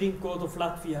the Supreme Court of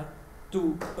Latvia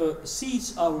to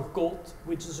seize our court,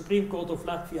 which the Supreme Court of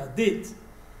Latvia did,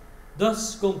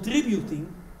 thus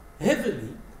contributing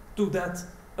heavily to that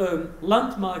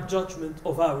landmark judgment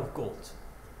of our court.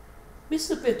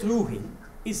 Mr. Petruhin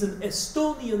is an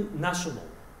Estonian national,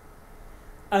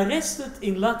 arrested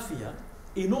in Latvia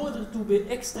in order to be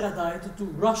extradited to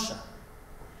Russia,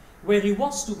 where he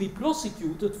was to be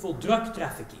prosecuted for drug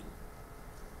trafficking.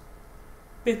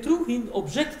 Petruhin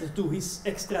objected to his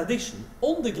extradition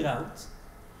on the ground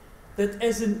that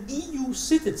as an EU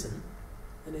citizen,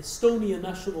 an Estonian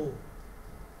national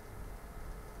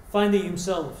finding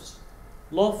himself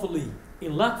lawfully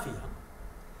in Latvia,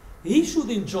 he should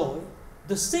enjoy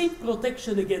the same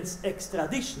protection against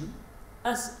extradition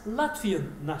as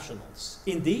Latvian nationals.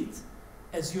 Indeed,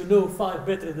 as you know far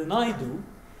better than I do,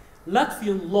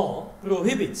 Latvian law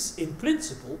prohibits in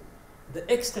principle the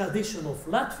extradition of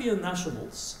Latvian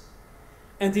nationals,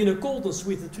 and in accordance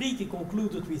with the treaty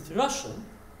concluded with Russia,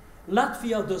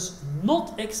 Latvia does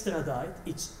not extradite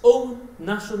its own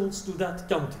nationals to that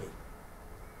country.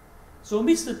 So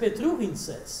Mr. Petruhin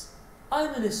says,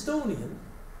 I'm an Estonian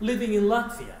living in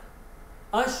Latvia.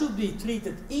 I should be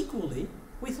treated equally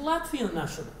with Latvian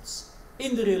nationals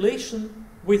in the relation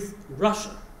with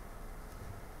Russia.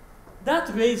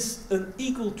 That raised an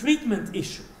equal treatment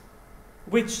issue,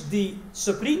 which the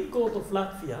Supreme Court of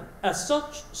Latvia as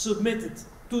such submitted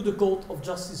to the Court of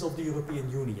Justice of the European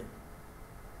Union.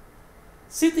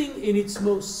 Sitting in its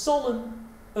most solemn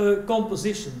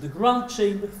composition, the Grand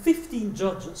Chamber, 15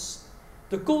 judges,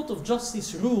 the Court of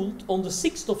Justice ruled on the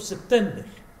 6th of September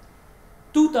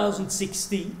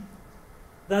 2016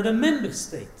 that a member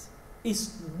state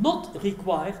is not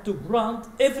required to grant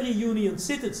every union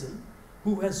citizen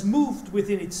who has moved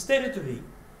within its territory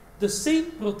the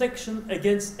same protection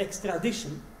against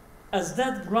extradition as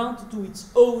that granted to its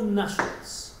own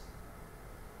nationals.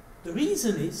 The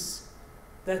reason is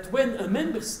that when a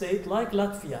member state like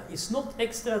Latvia is not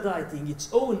extraditing its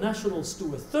own nationals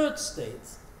to a third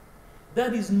state,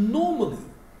 that is normally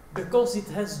because it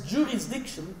has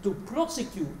jurisdiction to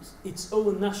prosecute its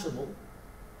own national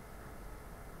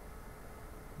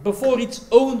before its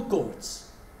own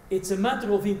courts. It's a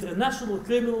matter of international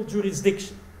criminal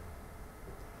jurisdiction.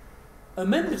 A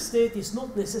member state is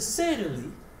not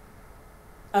necessarily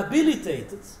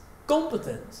habilitated,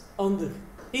 competent under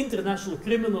international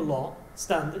criminal law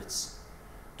standards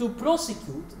to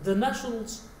prosecute the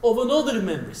nationals of another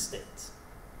member state.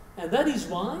 And that is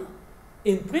why,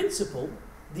 in principle,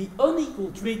 the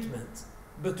unequal treatment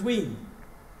between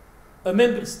a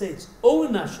member state's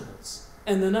own nationals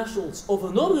and the nationals of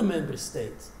another member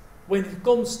state when it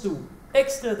comes to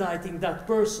extraditing that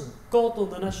person caught on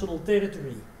the national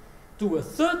territory to a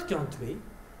third country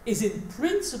is in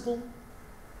principle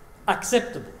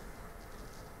acceptable.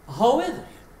 However,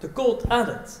 the court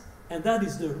added, and that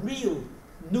is the real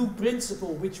new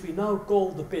principle which we now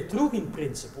call the Petruhin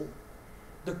principle,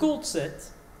 the court said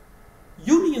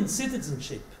union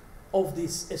citizenship of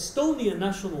this Estonian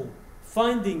national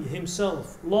finding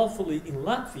himself lawfully in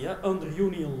Latvia under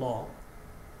union law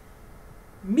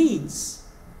means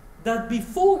that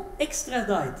before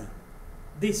extraditing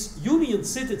this union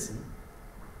citizen,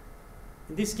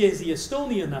 in this case the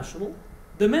Estonian national,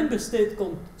 the member state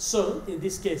concerned, in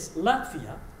this case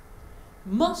Latvia,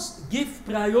 must give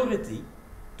priority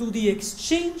to the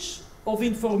exchange of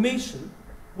information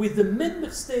with the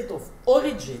member state of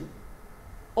origin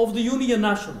of the union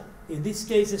national, in this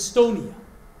case Estonia,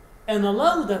 and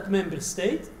allow that member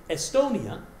state,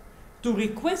 Estonia, to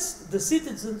request the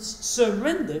citizens'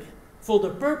 surrender for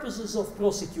the purposes of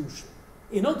prosecution.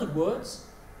 In other words,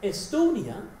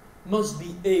 Estonia must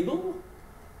be able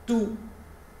to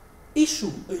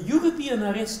issue a European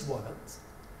arrest warrant,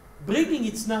 bringing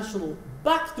its national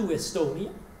back to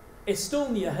Estonia.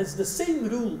 Estonia has the same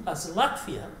rule as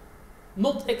Latvia,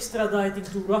 not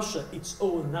extraditing to Russia its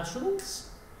own nationals,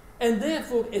 and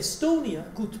therefore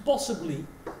Estonia could possibly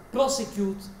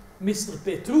prosecute Mr.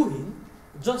 Petruhin,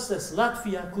 just as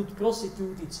Latvia could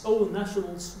prosecute its own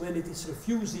nationals when it is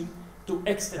refusing to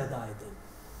extradite them.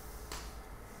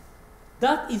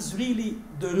 That is really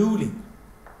the ruling.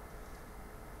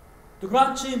 The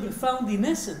Grand Chamber found in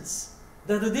essence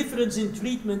that the difference in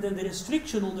treatment and the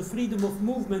restriction on the freedom of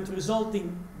movement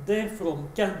resulting therefrom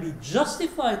can be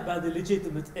justified by the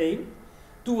legitimate aim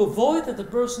to avoid that the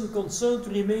person concerned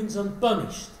remains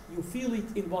unpunished. You feel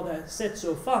it in what I said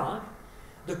so far.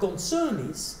 The concern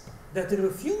is that the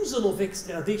refusal of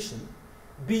extradition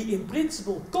be in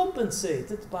principle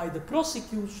compensated by the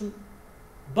prosecution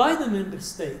by the member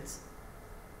state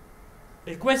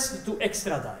requested to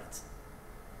extradite.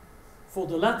 For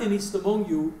the Latinist among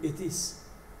you, it is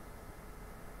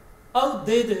aut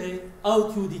dedere,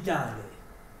 aut judicare.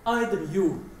 Either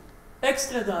you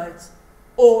extradite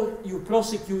or you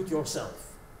prosecute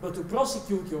yourself. But to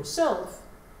prosecute yourself,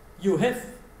 you have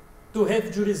to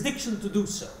have jurisdiction to do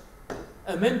so.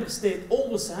 A member state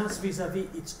always has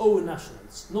vis-à-vis its own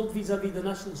nationals, not vis-à-vis the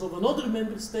nationals of another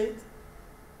member state,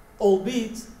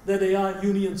 albeit that they are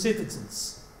union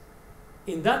citizens.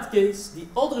 In that case, the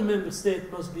other member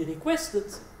state must be requested,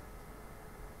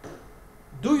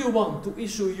 do you want to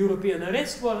issue a European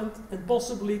arrest warrant and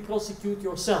possibly prosecute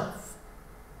yourself?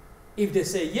 If they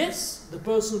say yes, the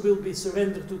person will be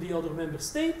surrendered to the other member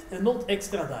state and not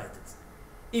extradited.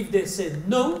 If they say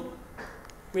no,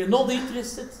 we're not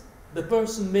interested, the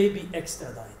person may be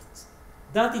extradited.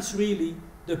 That is really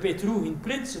the Petruhin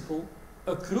principle,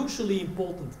 a crucially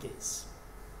important case.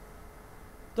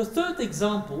 The third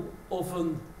example of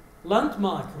a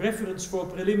landmark reference for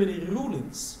preliminary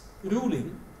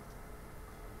ruling,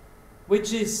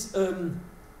 which is a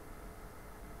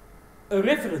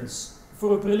reference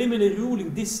for a preliminary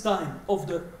ruling, this time of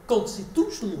the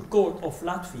Constitutional Court of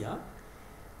Latvia.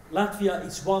 Latvia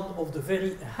is one of the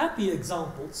very happy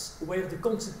examples where the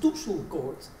Constitutional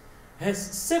Court has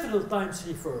several times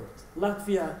referred.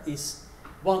 Latvia is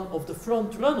one of the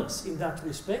front runners in that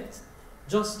respect,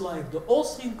 just like the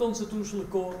Austrian Constitutional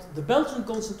Court, the Belgian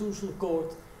Constitutional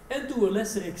Court, and to a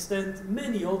lesser extent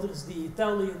many others, the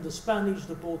Italian, the Spanish,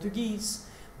 the Portuguese,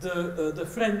 the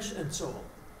French, and so on.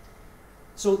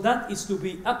 So that is to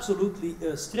be absolutely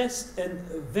stressed and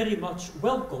very much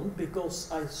welcomed, because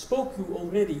I spoke to you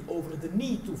already over the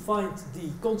need to find the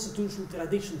constitutional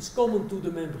traditions common to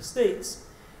the member states.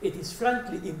 It is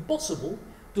frankly impossible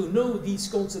to know these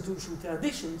constitutional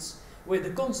traditions where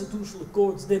the constitutional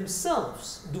courts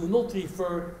themselves do not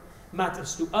refer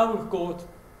matters to our court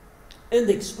and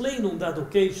explain on that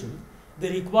occasion the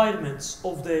requirements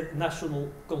of their national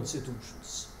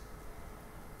constitutions.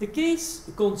 The case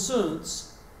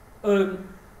concerns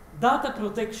data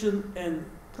protection and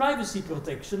privacy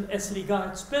protection as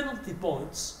regards penalty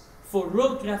points for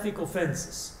road traffic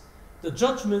offences. The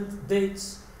judgment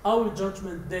dates, our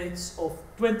judgment dates of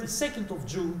 22nd of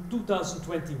June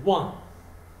 2021.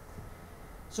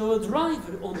 So a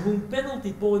driver on whom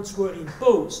penalty points were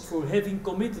imposed for having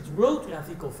committed road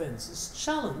traffic offences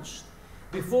challenged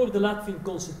before the Latvian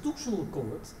Constitutional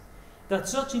Court that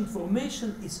such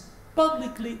information is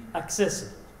publicly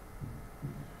accessible.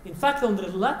 In fact, under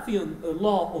Latvian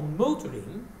law on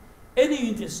motoring, any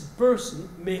interested person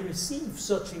may receive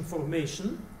such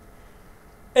information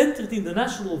entered in the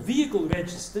National Vehicle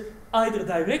Register either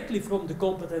directly from the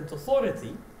competent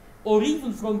authority or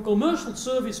even from commercial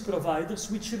service providers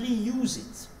which reuse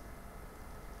it.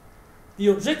 The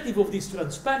objective of this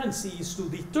transparency is to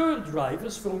deter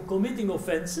drivers from committing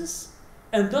offences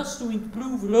and thus to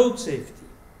improve road safety.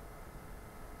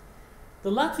 The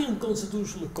Latvian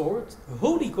Constitutional Court,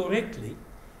 wholly correctly,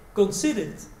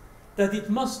 considered that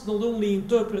it must not only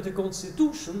interpret the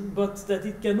Constitution, but that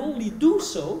it can only do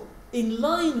so in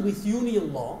line with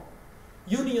union law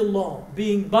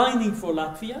being binding for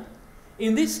Latvia,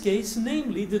 in this case,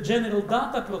 namely the General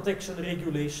Data Protection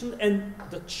Regulation and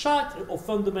the Charter of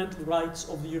Fundamental Rights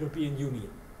of the European Union.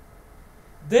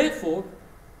 Therefore,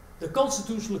 the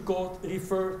Constitutional Court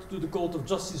referred to the Court of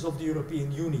Justice of the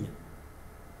European Union.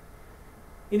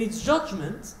 In its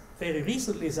judgment, very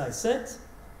recently as I said,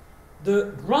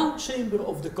 the Grand Chamber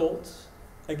of the Court,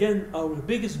 again our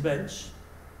biggest bench,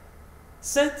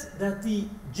 said that the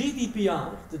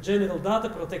GDPR, the General Data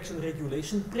Protection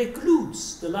Regulation,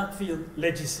 precludes the Latvian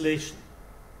legislation.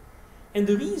 And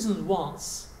the reason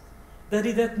was that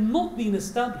it had not been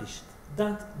established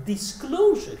that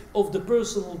disclosure of the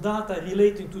personal data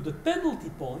relating to the penalty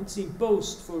points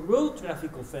imposed for road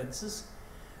traffic offences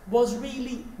was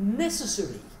really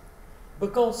necessary,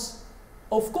 because,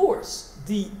 of course,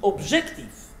 the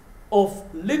objective of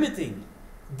limiting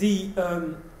the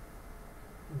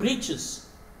breaches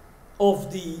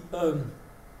of the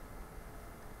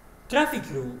traffic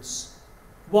rules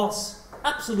was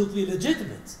absolutely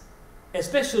legitimate,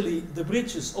 especially the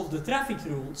breaches of the traffic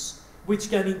rules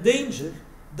which can endanger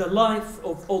the life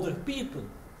of other people.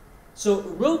 So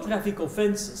road traffic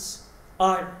offences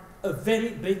are a very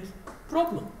big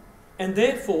problem, and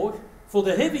therefore for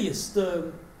the heaviest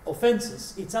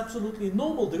offences it's absolutely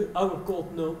normal, our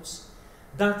court notes,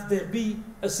 that there be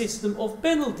a system of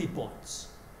penalty points.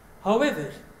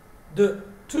 However, the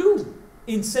true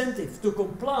incentive to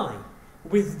comply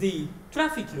with the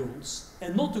traffic rules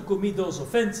and not to commit those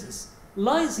offences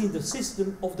lies in the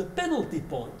system of the penalty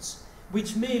points,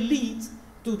 which may lead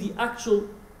to the actual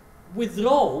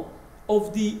withdrawal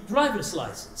of the driver's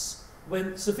license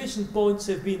when sufficient points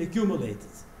have been accumulated.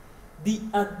 The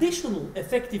additional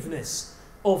effectiveness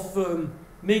of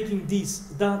making these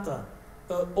data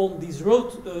on these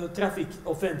road traffic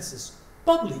offences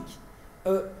public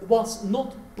was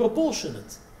not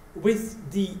proportionate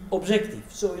with the objective.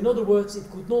 So in other words,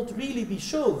 it could not really be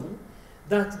shown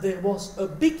that there was a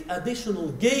big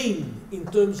additional gain in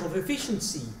terms of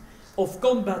efficiency of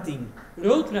combating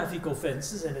road traffic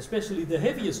offences, and especially the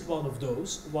heaviest ones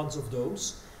of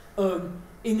those,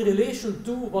 in relation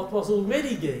to what was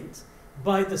already gained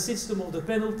by the system of the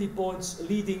penalty points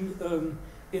leading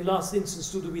in last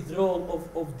instance to the withdrawal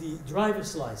of the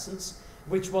driver's license,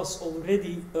 which was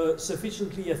already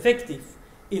sufficiently effective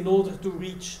in order to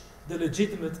reach the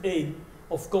legitimate aim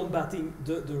of combating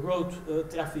the road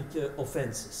traffic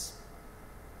offences.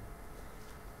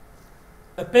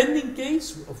 A pending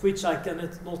case, of which I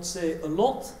cannot not say a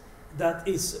lot, but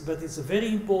it's a very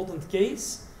important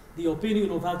case. The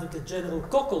opinion of Advocate General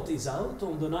Kokot is out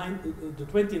on the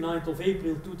 29th of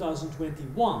April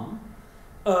 2021.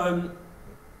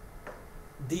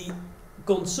 The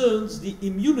concerns the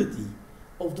immunity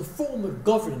of the former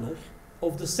governor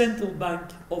of the Central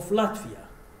Bank of Latvia.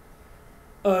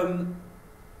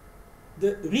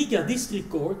 The Riga District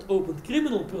Court opened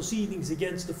criminal proceedings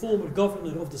against the former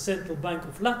governor of the Central Bank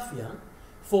of Latvia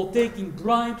for taking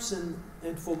bribes and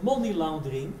for money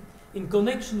laundering in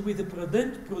connection with the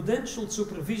prudential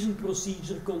supervision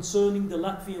procedure concerning the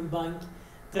Latvian bank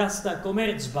Trasta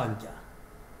Komercbanka.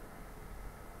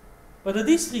 But the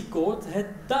district court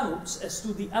had doubts as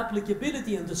to the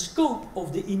applicability and the scope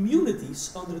of the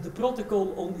immunities under the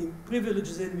Protocol on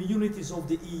Privileges and Immunities of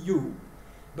the EU,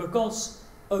 because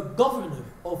a governor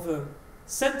of a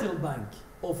central bank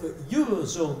of a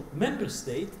Eurozone member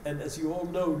state, and as you all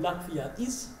know, Latvia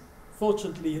is,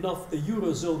 fortunately enough, a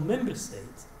Eurozone member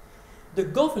state, the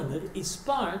governor is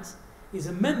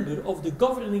a member of the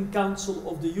Governing Council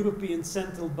of the European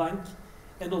Central Bank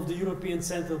and of the European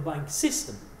Central Bank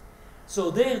system.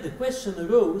 So there the question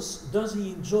arose, does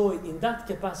he enjoy in that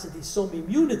capacity some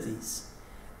immunities?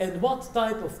 And what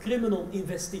type of criminal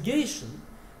investigation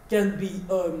can be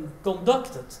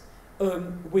conducted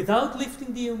without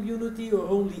lifting the immunity or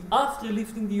only after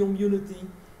lifting the immunity?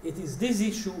 It is this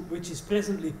issue which is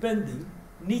presently pending,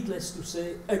 needless to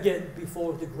say, again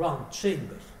before the Grand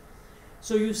Chamber.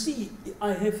 So you see,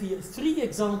 I have here 3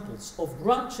 examples of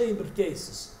Grand Chamber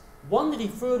cases, one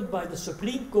referred by the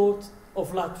Supreme Court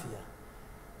of Latvia,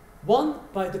 one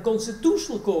by the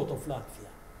Constitutional Court of Latvia,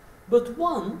 but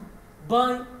one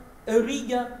by a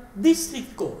Riga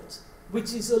District Court,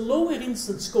 which is a lower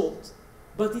instance court,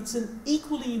 but it's an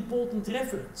equally important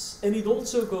reference, and it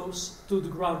also goes to the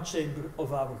Grand Chamber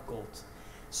of our court.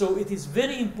 So it is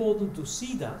very important to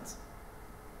see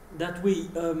that we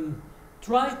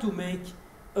try to make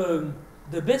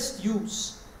the best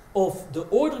use of the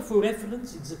order for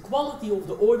reference. It's the quality of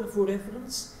the order for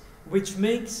reference which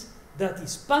makes that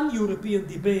this pan-European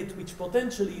debate, which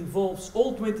potentially involves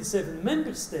all 27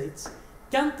 member states,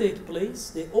 can take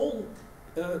place. They all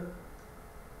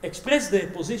express their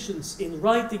positions in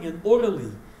writing and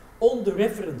orally on the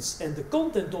reference and the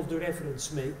content of the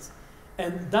reference made,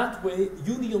 and that way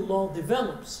union law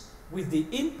develops with the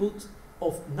input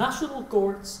of national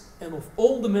courts and of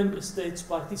all the member states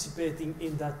participating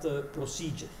in that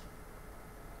procedure.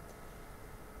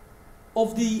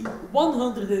 Of the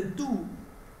 102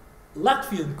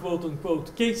 Latvian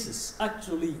quote-unquote cases,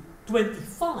 actually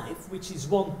 25, which is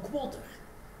 1/4,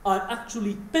 are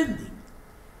actually pending.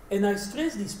 And I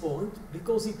stress this point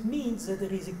because it means that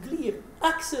there is a clear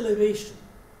acceleration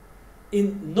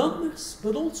in numbers,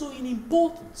 but also in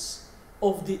importance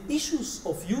of the issues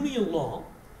of union law,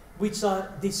 which are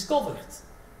discovered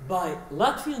by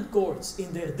Latvian courts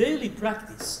in their daily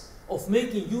practice of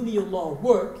making union law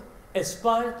work as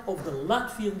part of the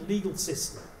Latvian legal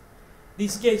system.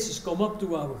 These cases come up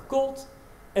to our court,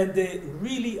 and they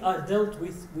really are dealt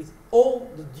with all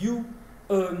the due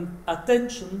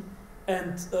attention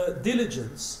and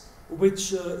diligence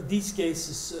which these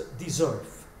cases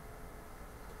deserve.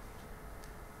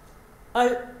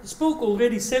 I spoke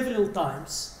already several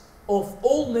times of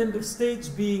all member states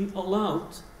being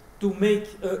allowed to make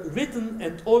written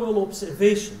and oral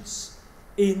observations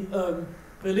in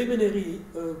preliminary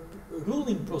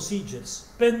ruling procedures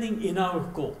pending in our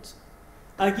court.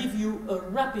 I give you a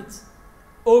rapid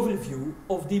overview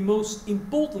of the most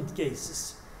important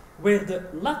cases where the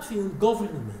Latvian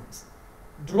government,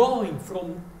 drawing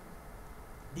from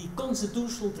the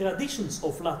constitutional traditions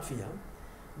of Latvia,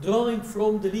 drawing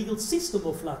from the legal system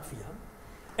of Latvia,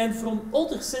 and from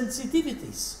other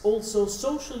sensitivities, also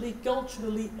socially,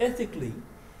 culturally, ethically,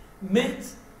 made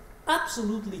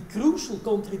absolutely crucial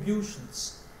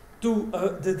contributions to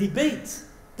the debate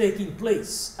taking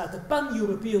place at the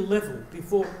pan-European level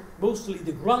before mostly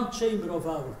the Grand Chamber of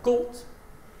our court,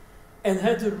 and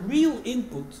had a real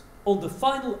input on the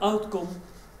final outcome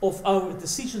of our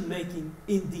decision-making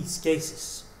in these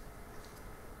cases.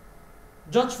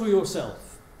 Judge for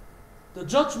yourself. The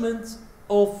judgment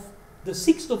of the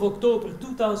 6th of October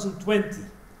 2020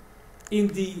 in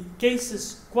the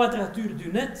cases Quadrature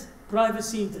du Net,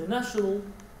 Privacy International,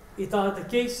 it are the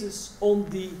cases on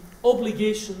the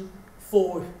obligation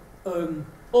for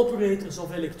operators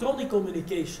of electronic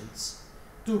communications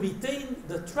to retain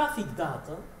the traffic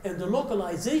data and the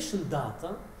localization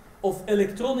data of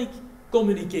electronic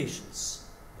communications.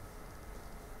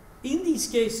 In these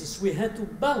cases, we had to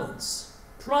balance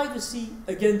privacy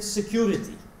against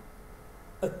security.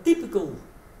 A typical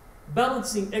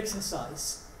balancing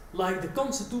exercise, like the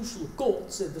constitutional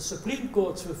courts and the Supreme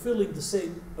Courts fulfilling the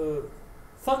same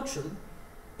function,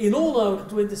 in all our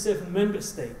 27 member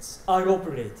states are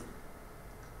operating.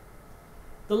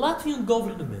 The Latvian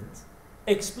government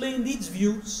explained its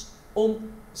views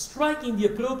on striking the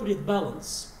appropriate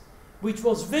balance, which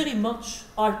was very much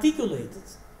articulated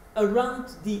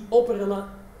around the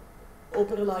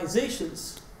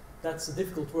operalizations, that's a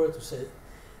difficult word to say,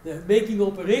 they're making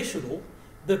operational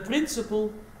the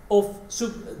principle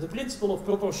of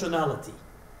proportionality.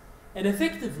 And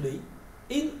effectively,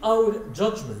 in our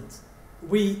judgment,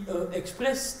 we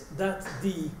expressed that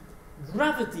the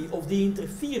gravity of the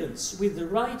interference with the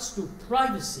rights to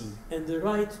privacy and the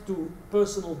right to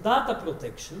personal data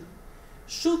protection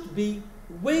should be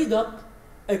weighed up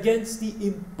against the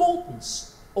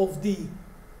importance of the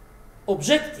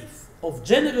objective of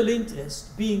general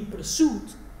interest being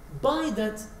pursued by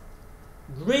that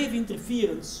grave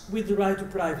interference with the right to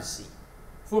privacy.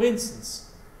 For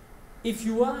instance, if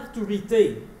you are to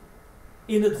retain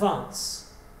in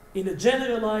advance, in a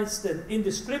generalized and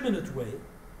indiscriminate way,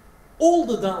 all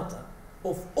the data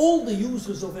of all the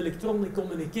users of electronic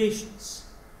communications,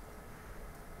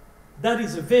 that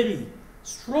is a very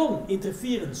strong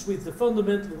interference with the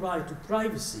fundamental right to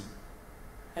privacy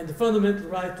and the fundamental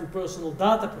right to personal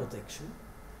data protection.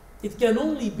 It can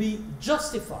only be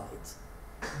justified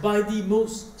by the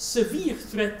most severe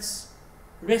threats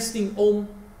resting on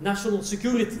national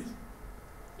security,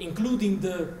 including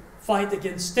the fight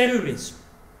against terrorism.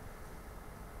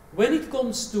 When it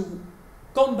comes to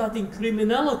combating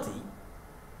criminality,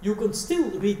 you can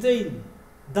still retain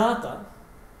data,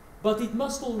 but it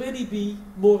must already be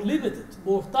more limited,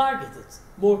 more targeted,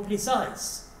 more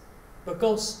precise,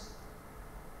 because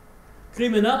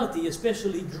criminality,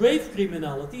 especially grave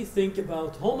criminality, think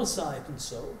about homicide and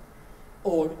so,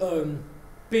 or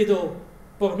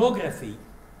pedopornography,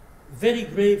 very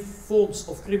grave forms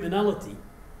of criminality,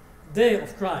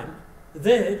 of crime,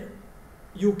 there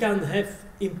you can have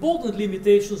important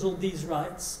limitations on these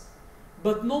rights,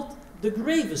 but not the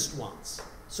gravest ones.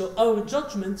 So our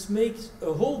judgments make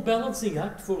a whole balancing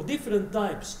act for different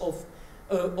types of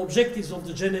objectives of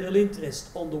the general interest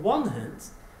on the one hand,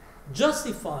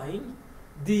 justifying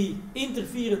the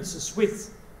interferences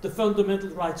with the fundamental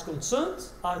rights concerned,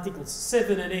 Articles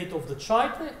 7 and 8 of the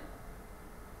Charter,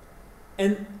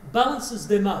 and balances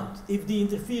them out. If the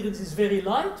interference is very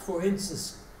light, for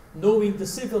instance, knowing the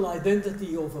civil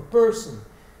identity of a person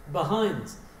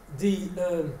behind the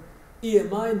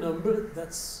EMI number,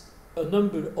 that's a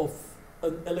number of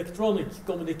an electronic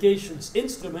communications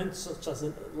instrument, such as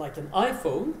like an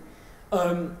iPhone,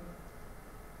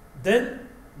 then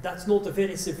that's not a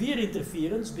very severe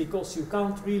interference, because you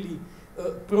can't really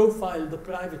profile the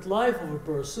private life of a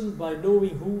person by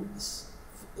knowing whose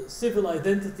civil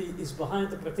identity is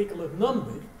behind a particular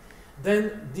number.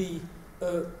 Then the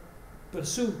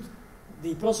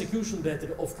the prosecution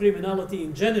matter of criminality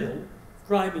in general,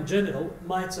 crime in general,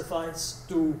 might suffice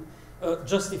to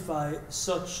justify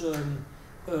such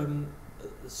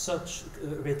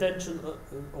retention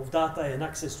of data and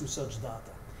access to such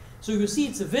data. So you see,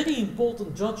 it's a very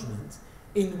important judgment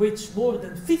in which more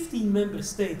than 15 member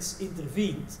states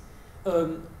intervened.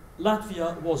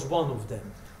 Latvia was one of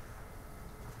them.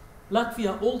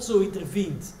 Latvia also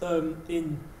intervened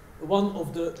in one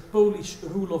of the Polish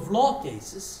rule of law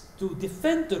cases to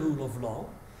defend the rule of law.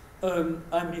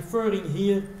 I'm referring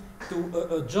here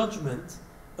to a judgment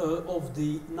of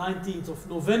the 19th of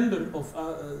November of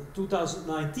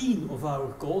 2019 of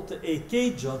our court, the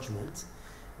AK judgment,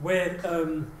 where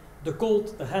the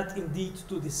court had indeed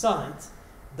to decide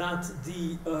that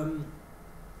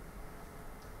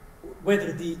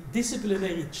whether the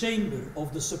disciplinary chamber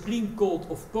of the Supreme Court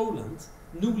of Poland,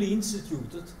 newly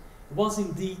instituted, was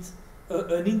indeed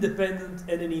an independent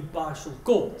and an impartial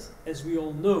court. As we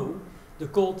all know, the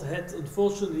court had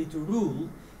unfortunately to rule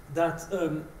that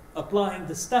applying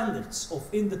the standards of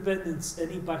independence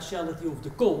and impartiality of the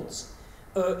courts,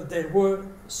 there were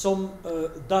some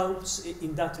doubts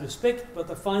in that respect, but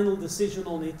a final decision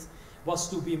on it was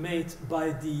to be made by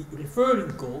the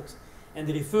referring court, and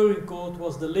the referring court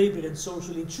was the Labour and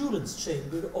Social Insurance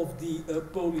Chamber of the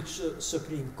Polish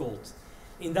Supreme Court.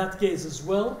 In that case as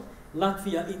well,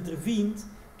 Latvia intervened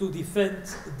to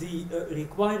defend the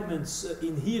requirements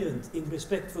inherent in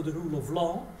respect for the rule of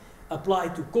law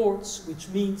applied to courts, which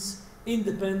means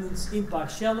independence,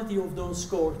 impartiality of those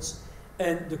courts,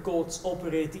 and the courts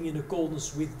operating in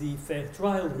accordance with the fair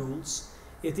trial rules.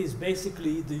 It is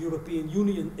basically the European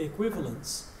Union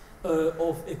equivalent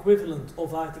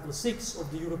of Article 6 of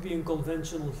the European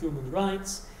Convention on Human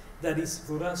Rights, that is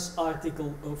for us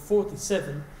Article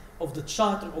 47 of the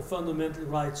Charter of Fundamental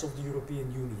Rights of the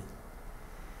European Union.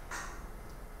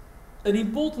 An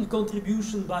important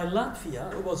contribution by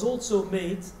Latvia was also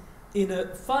made in a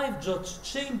 5-judge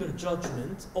chamber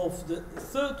judgment of the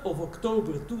 3rd of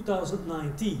October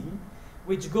 2019,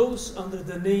 which goes under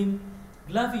the name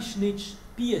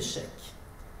Glavišnić-Piešek.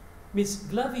 Ms.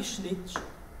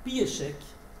 Glavišnić-Piešek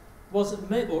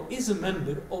is a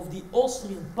member of the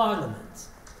Austrian Parliament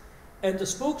and the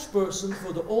spokesperson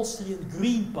for the Austrian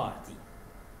Green Party.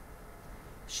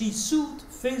 She sued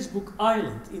Facebook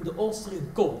Ireland in the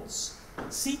Austrian courts,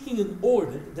 seeking an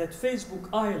order that Facebook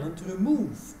Ireland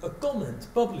remove a comment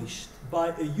published by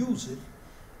a user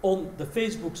on the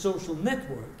Facebook social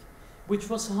network, which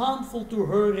was harmful to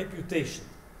her reputation.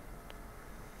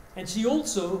 And she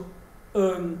also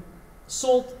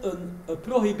sought a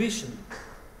prohibition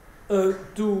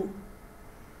to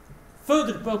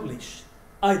further publish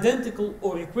identical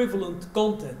or equivalent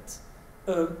content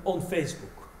on Facebook.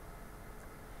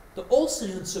 The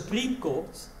Austrian Supreme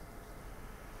Court,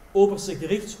 Oberste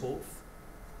Gerichtshof,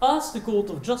 asked the Court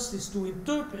of Justice to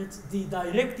interpret the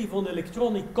Directive on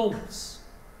Electronic Commerce,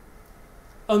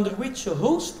 under which a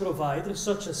host provider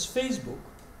such as Facebook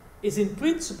is in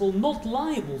principle not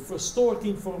liable for stored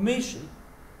information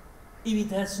if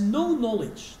it has no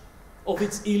knowledge of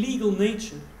its illegal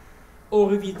nature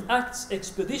or if it acts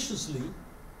expeditiously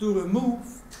to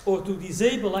remove or to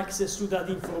disable access to that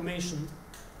information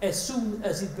as soon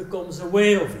as it becomes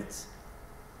aware of it.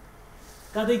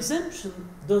 That exemption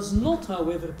does not,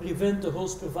 however, prevent the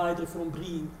host provider from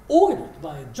being ordered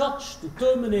by a judge to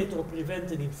terminate or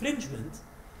prevent an infringement,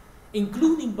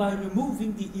 including by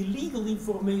removing the illegal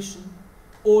information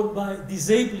or by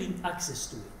disabling access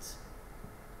to it.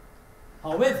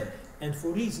 However, and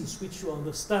for reasons which you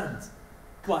understand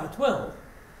quite well,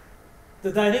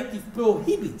 the directive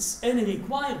prohibits any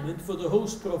requirement for the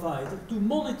host provider to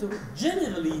monitor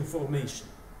generally information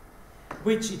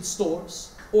which it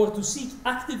stores or to seek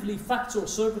actively facts or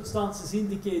circumstances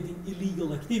indicating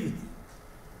illegal activity.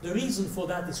 The reason for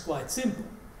that is quite simple.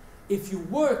 If you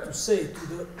were to say to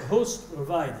the host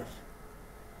provider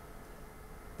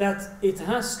that it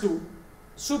has to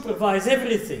supervise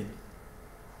everything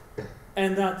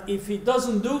and that if he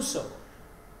doesn't do so,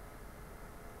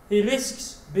 he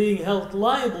risks being held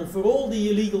liable for all the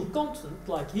illegal content,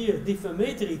 like here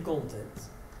defamatory content,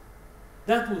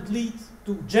 that would lead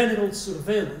to general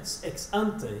surveillance ex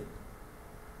ante,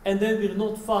 and then we're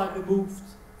not far removed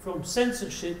from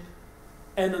censorship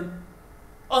and an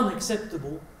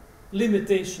unacceptable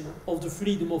limitation of the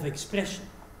freedom of expression.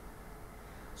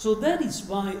 So that is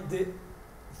why the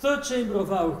third chamber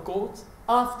of our court,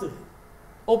 after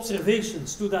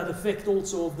observations to that effect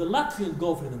also of the Latvian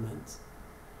government,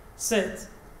 said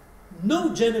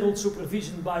no general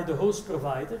supervision by the host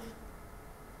provider,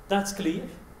 that's clear,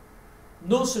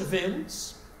 no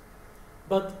surveillance,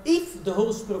 but if the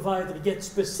host provider gets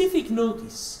specific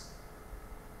notice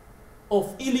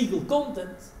of illegal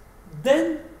content,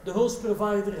 then the host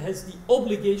provider has the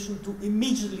obligation to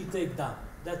immediately take down.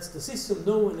 That's the system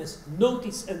known as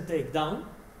notice and take down.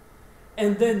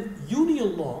 And then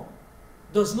union law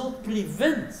does not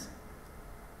prevent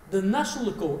the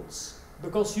national courts,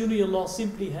 because union law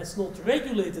simply has not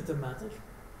regulated the matter,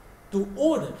 to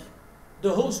order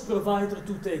the host provider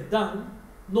to take down,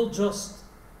 not just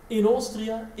in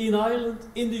Austria, in Ireland,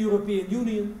 in the European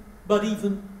Union, but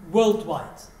even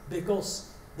worldwide,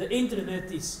 because the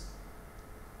internet is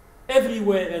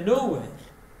everywhere and nowhere.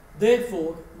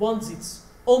 Therefore, once it's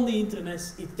on the internet,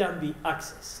 it can be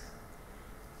accessed.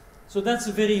 So that's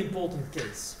a very important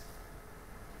case.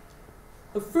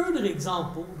 A further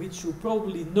example, which you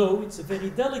probably know, it's a very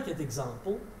delicate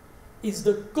example, is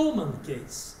the Koen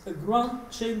case, a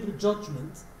Grand Chamber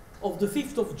judgment of the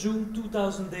 5th of June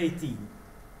 2018.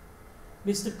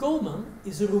 Mr. Koen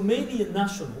is a Romanian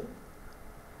national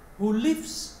who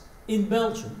lives in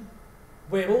Belgium,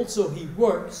 where also he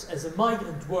works as a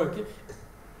migrant worker,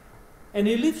 and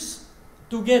he lives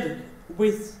together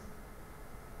with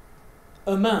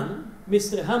a man,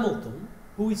 Mr. Hamilton,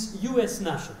 who is US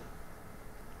national.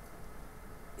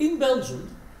 In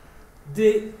Belgium,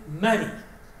 they marry.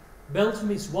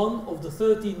 Belgium is one of the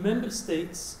 13 member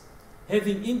states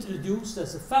having introduced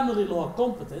as a family law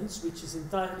competence, which is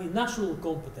entirely national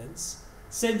competence,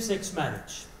 same-sex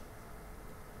marriage.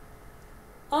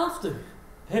 After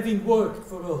having worked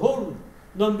for a whole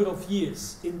number of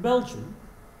years in Belgium,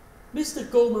 Mr.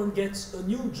 Koen gets a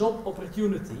new job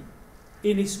opportunity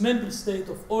in his member state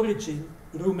of origin,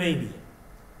 Romania.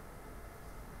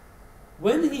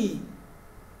 When he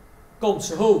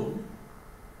comes home,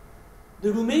 the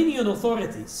Romanian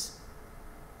authorities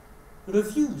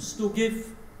refuse to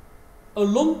give a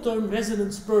long-term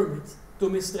residence permit to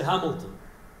Mr. Hamilton,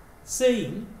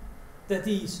 saying that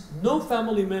he is no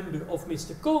family member of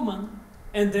Mr. Koen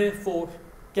and therefore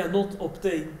cannot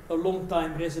obtain a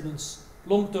long-term residence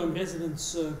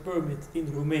permit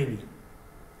in Romania.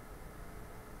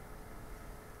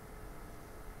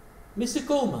 Mr.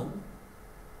 Koen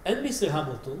and Mr.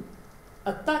 Hamilton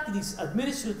attack this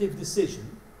administrative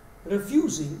decision,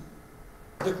 refusing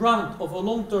the grant of a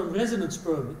long-term residence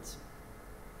permit,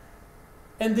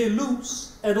 and they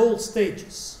lose at all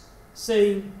stages,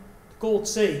 the court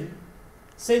saying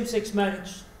same-sex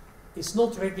marriage is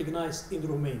not recognized in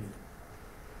Romania.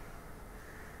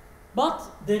 But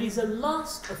there is a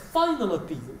final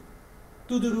appeal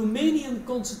to the Romanian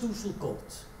Constitutional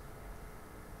Court.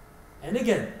 And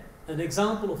again, an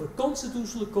example of a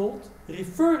constitutional court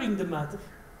referring the matter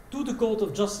to the Court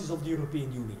of Justice of the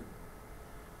European Union.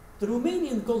 The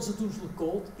Romanian Constitutional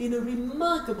Court, in a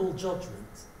remarkable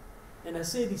judgment, and I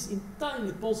say this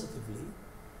entirely positively,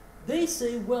 they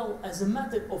say, well, as a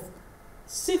matter of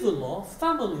civil law,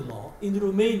 family law in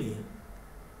Romania,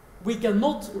 we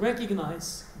cannot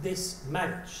recognize this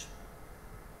marriage.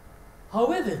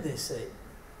 However, they say,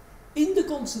 in the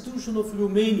Constitution of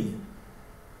Romania,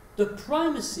 the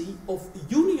primacy of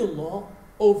union law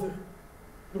over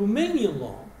Romanian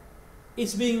law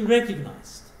is being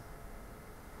recognized.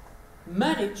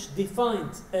 Marriage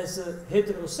defined as a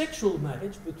heterosexual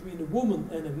marriage between a woman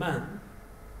and a man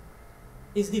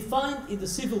is defined in the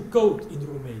civil code in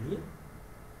Romania,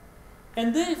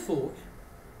 and therefore,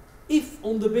 if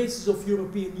on the basis of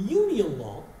European Union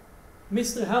law,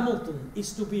 Mr. Hamilton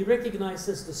is to be recognized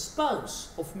as the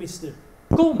spouse of Mr.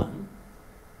 Koen,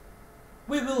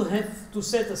 we will have to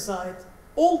set aside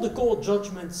all the court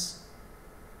judgments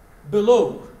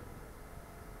below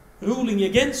ruling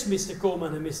against Mr. Koen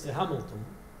and Mr. Hamilton,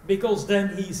 because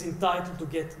then he is entitled to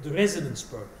get the residence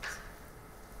permit.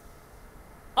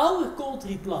 Our court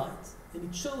replied, and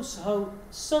it shows how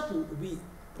subtle we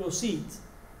proceed,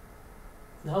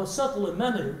 and how subtle a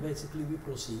manner basically we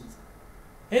proceed.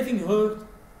 Having heard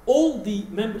all the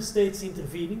member states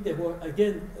intervening, there were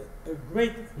again a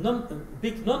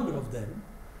big number of them,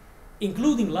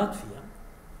 including Latvia,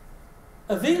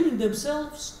 availing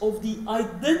themselves of the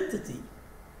identity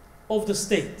of the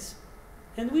state.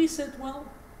 And we said, well,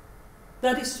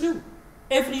 that is true.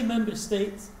 Every member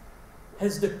state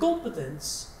has the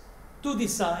competence to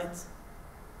decide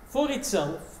for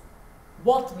itself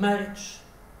what marriage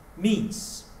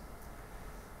means.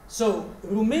 So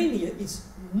Romania is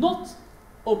not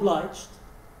obliged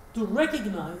to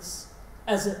recognize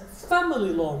as a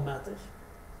family law matter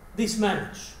this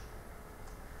marriage.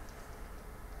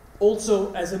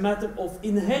 Also as a matter of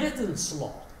inheritance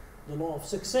law, the law of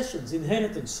successions,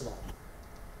 inheritance law,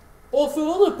 or for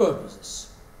other purposes.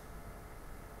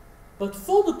 But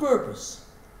for the purpose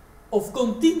of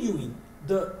continuing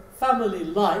the family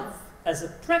life as a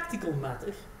practical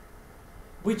matter,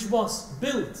 which was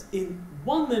built in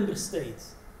one member state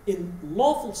in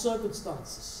lawful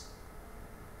circumstances,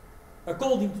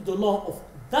 according to the law of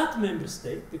that member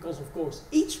state, because of course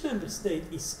each member state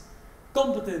is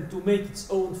competent to make its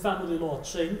own family law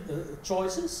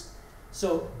choices.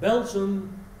 So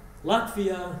Belgium,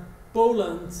 Latvia,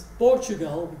 Poland,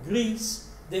 Portugal, Greece,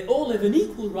 they all have an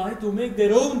equal right to make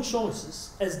their own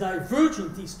choices, as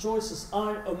divergent these choices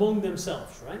are among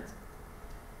themselves, right?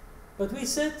 But we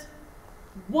said,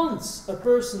 once a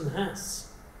person has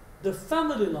the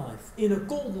family life in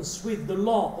accordance with the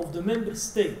law of the member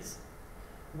state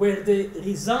where they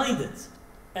resided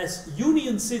as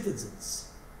union citizens,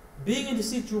 being in the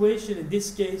situation, in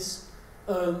this case,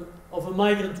 of a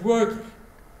migrant worker,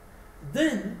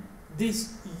 then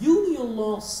this union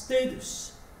law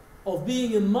status of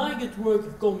being a migrant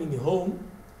worker coming home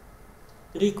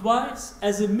requires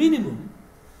as a minimum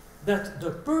that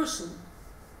the person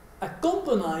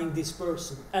accompanying this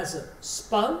person as a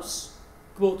spouse,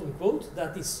 quote unquote,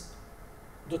 that is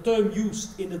the term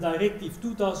used in the Directive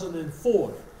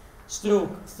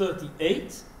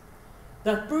 2004/38,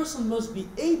 that person must be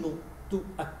able to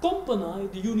accompany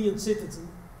the union citizen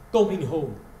coming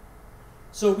home.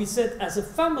 So we said, as a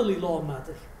family law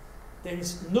matter, there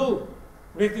is no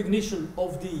recognition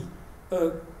of the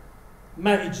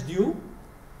marriage due.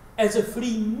 As a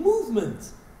free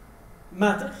movement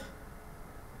matter,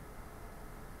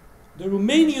 the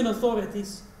Romanian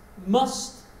authorities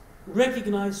must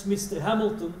recognize Mr.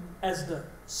 Hamilton as the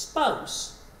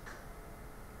spouse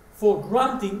for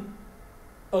granting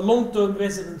a long-term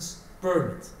residence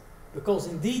permit, because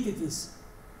indeed it is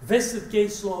vested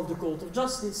case law of the Court of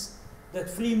Justice that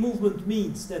free movement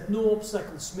means that no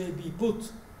obstacles may be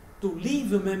put to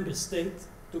leave a member state,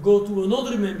 to go to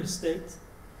another member state,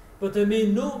 but there may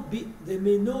not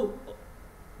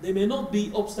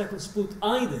be obstacles put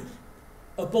either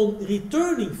upon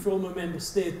returning from a member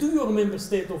state to your member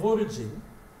state of origin,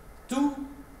 to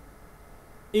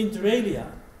inter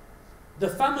alia, the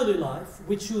family life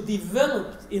which you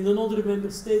developed in another member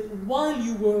state while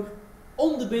you were,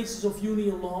 on the basis of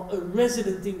union law, a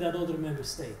resident in that other member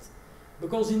state.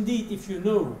 Because indeed, if you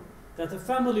know that the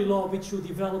family law which you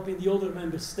develop in the other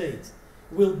member state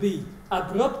will be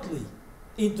abruptly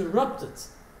interrupted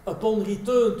upon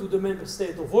return to the member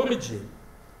state of origin,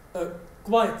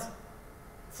 quite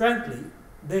frankly,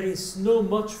 there is no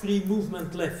much free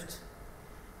movement left.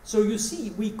 So you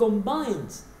see, we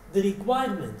combined the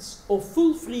requirements of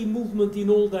full free movement in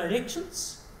all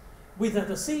directions with at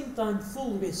the same time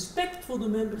full respect for the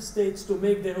member states to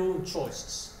make their own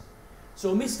choices.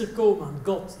 So Mr. Koeman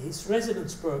got his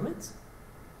residence permit.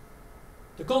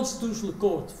 The Constitutional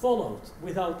Court followed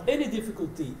without any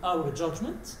difficulty our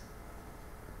judgment.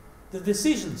 The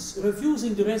decisions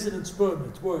refusing the residence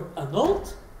permit were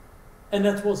annulled, and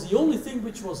that was the only thing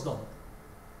which was done.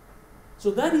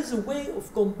 So that is a way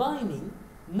of combining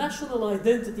national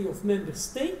identity of member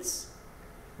states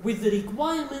with the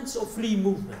requirements of free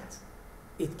movement.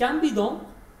 It can be done.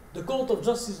 The Court of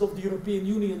Justice of the European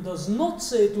Union does not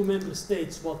say to member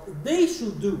states what they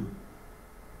should do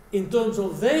in terms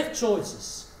of their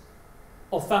choices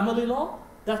of family law.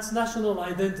 That's national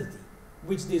identity,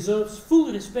 which deserves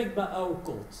full respect by our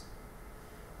court.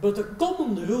 But the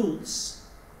common rules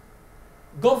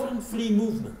govern free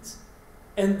movement,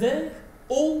 and there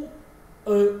all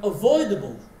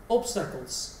avoidable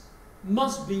obstacles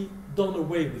must be done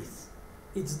away with.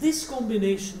 It's this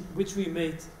combination which we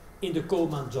made in the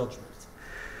Koeman judgment.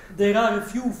 There are a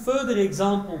few further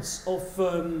examples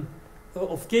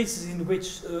of cases in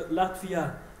which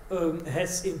Latvia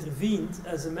has intervened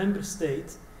as a member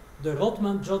state. The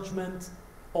Rotman judgment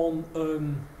on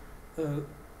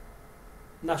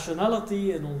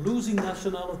nationality and on losing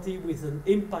nationality with an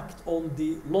impact on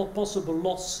the possible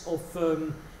loss of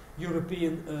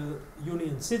European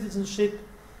Union citizenship.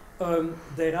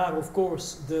 There are, of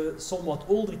course, the somewhat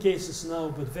older cases now,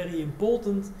 but very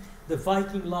important, the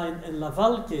Viking Line and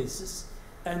Laval cases.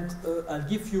 And I'll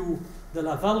give you the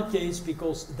Laval case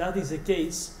because that is a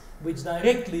case which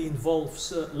directly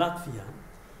involves Latvia.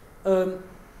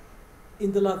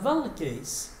 In the Laval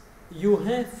case, you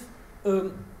have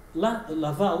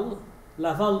Laval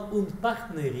und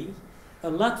Partneri, a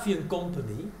Latvian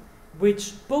company,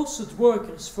 which posted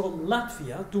workers from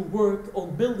Latvia to work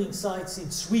on building sites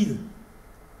in Sweden.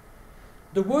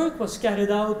 The work was carried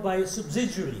out by a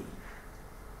subsidiary,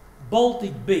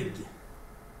 Baltic Big,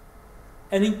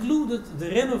 and included the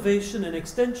renovation and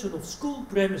extension of school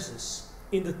premises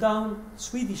in the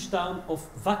Swedish town of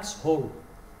Vaxholm.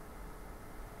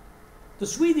 The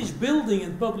Swedish Building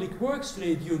and Public Works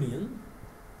Trade Union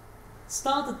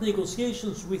started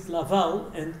negotiations with Laval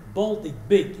and Baltic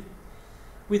Big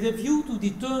with a view to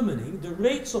determining the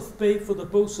rates of pay for the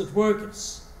posted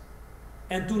workers,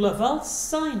 and to Laval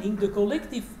signing the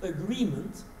collective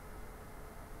agreement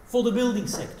for the building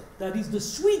sector. That is the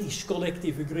Swedish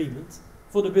collective agreement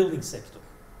for the building sector.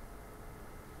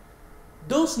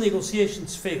 Those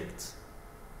negotiations failed.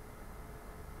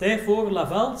 Therefore,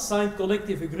 Laval signed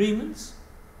collective agreements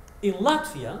in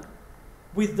Latvia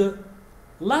with the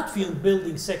Latvian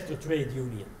Building Sector Trade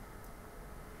Union.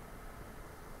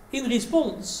 In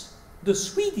response, the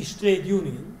Swedish trade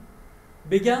union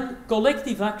began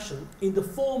collective action in the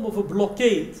form of a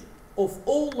blockade of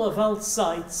all Laval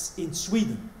sites in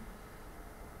Sweden.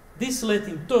 This led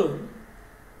in turn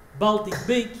Baltic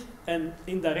Big and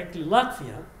indirectly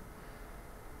Latvia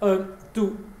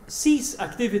to cease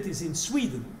activities in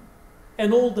Sweden,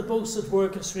 and all the posted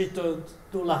workers returned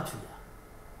to Latvia.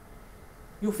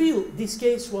 You feel this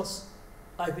case was,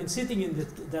 I've been sitting in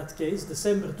that case,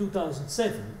 December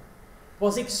 2007,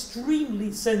 was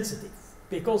extremely sensitive,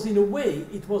 because in a way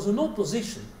it was an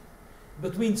opposition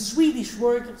between Swedish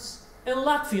workers and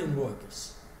Latvian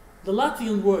workers. The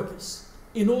Latvian workers,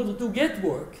 in order to get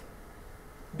work,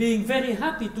 being very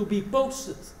happy to be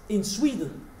posted in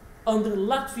Sweden under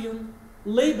Latvian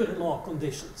labor law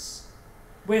conditions,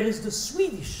 whereas the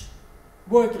Swedish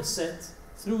workers said,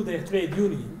 through their trade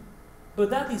union, but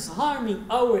that is harming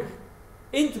our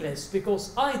interests,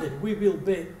 because either we will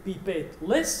be paid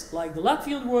less like the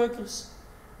Latvian workers,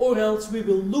 or else we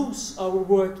will lose our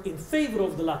work in favor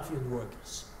of the Latvian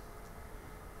workers.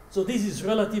 So this is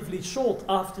relatively short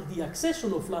after the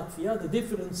accession of Latvia. The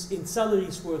difference in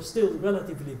salaries were still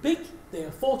relatively big. They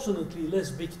are fortunately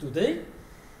less big today,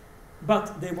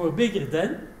 but they were bigger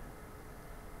then.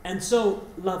 And so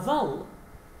Laval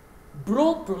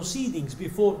brought proceedings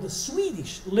before the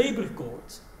Swedish Labour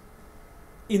Court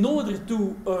in order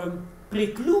to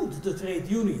preclude the trade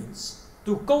unions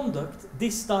to conduct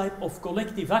this type of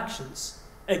collective actions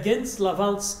against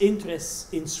Laval's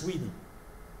interests in Sweden.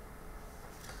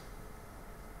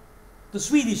 The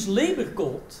Swedish Labour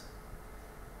Court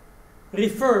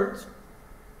referred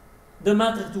the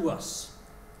matter to us.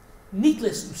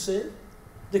 Needless to say,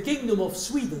 the Kingdom of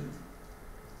Sweden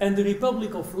and the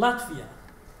Republic of Latvia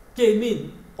came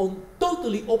in on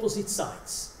totally opposite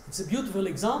sides. It's a beautiful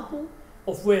example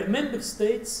of where member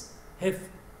states have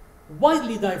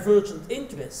widely divergent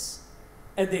interests,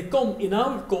 and they come in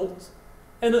our court,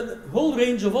 and a whole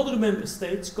range of other member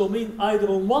states come in either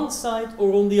on one side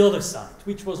or on the other side,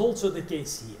 which was also the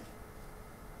case here.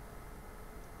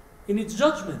 In its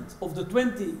judgment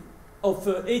of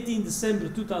 18 December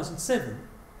 2007,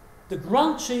 the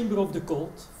Grand Chamber of the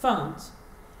Court found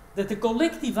that the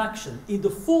collective action in the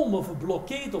form of a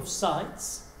blockade of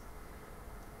sites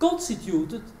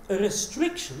constituted a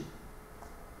restriction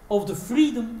of the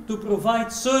freedom to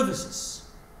provide services,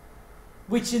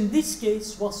 which in this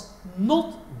case was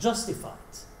not justified.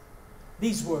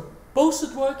 These were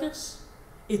posted workers.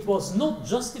 It was not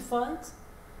justified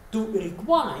to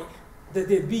require that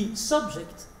they be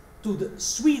subject to the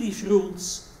Swedish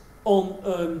rules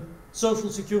on social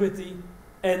security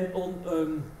and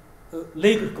on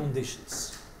labor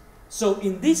conditions. So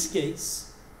in this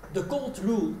case, the court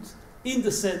ruled in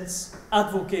the sense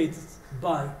advocated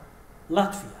by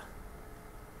Latvia.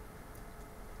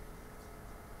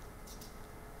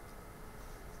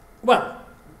 Well,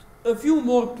 a few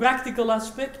more practical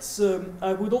aspects.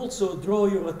 I would also draw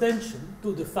your attention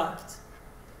to the fact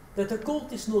that the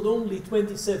court is not only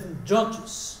 27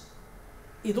 judges,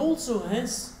 it also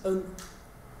has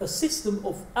a system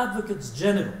of advocates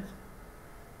general.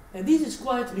 And this is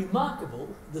quite remarkable.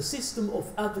 The system of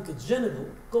advocates general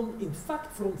comes in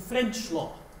fact from French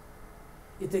law.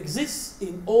 It exists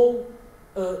in all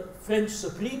French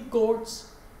Supreme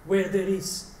Courts, where there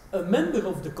is a member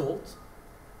of the court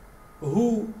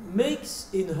who makes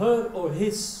in her or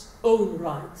his own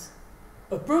right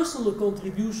a personal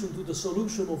contribution to the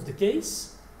solution of the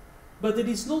case, but it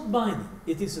is not binding.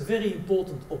 It is a very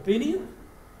important opinion,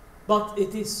 but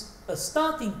it is a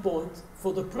starting point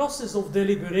for the process of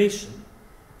deliberation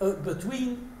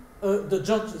between the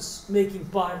judges making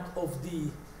part of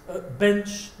the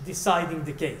bench deciding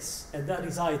the case. And that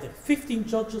is either 15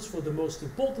 judges for the most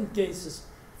important cases,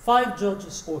 5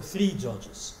 judges, or 3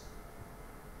 judges.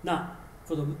 Now,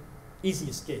 for the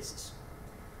easiest cases.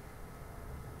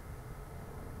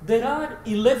 There are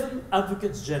 11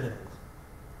 advocates general.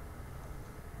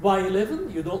 Why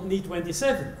 11? You don't need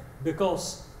 27,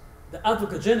 because the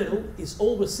advocate general is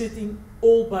always sitting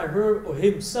all by her or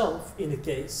himself in a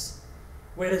case,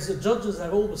 whereas the judges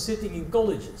are always sitting in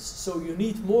colleges. So you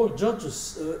need more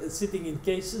judges sitting in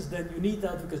cases than you need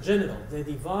advocate general. They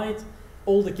divide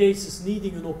all the cases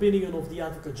needing an opinion of the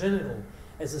advocate general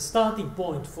as a starting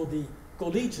point for the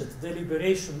collegiate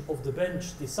deliberation of the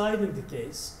bench deciding the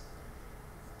case.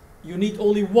 You need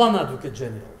only 1 advocate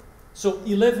general. So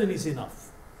 11 is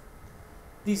enough.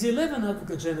 These 11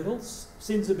 advocate generals,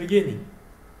 since the beginning,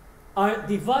 are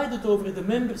divided over the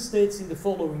member states in the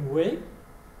following way.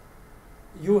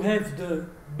 You have the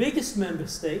biggest member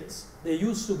states. There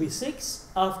used to be 6.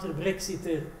 After Brexit,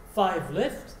 there are 5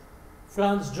 left.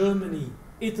 France, Germany,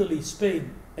 Italy,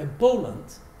 Spain, and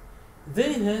Poland.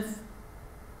 They have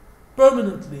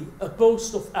permanently a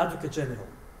post of advocate general.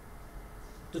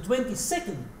 The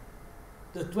 22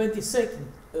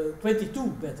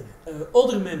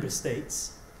 other member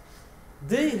states,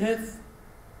 they have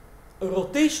a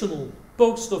rotational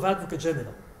post of advocate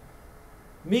general,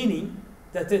 meaning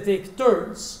that they take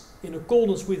turns in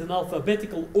accordance with an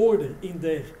alphabetical order in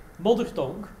their mother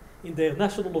tongue, in their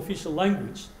national official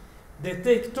language. They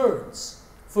take turns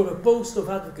for a post of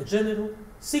advocate general,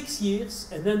 6 years,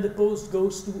 and then the post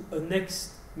goes to a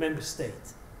next member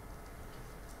state.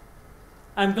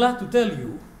 I'm glad to tell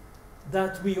you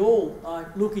that we all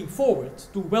are looking forward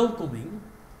to welcoming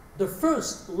the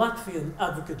first Latvian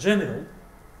Advocate General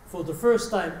for the first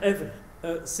time ever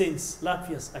since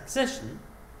Latvia's accession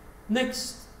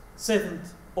next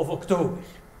 7th of October.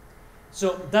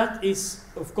 So that is,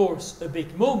 of course, a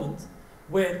big moment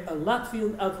where a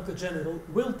Latvian Advocate General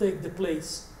will take the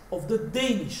place of the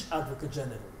Danish Advocate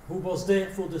General, who was there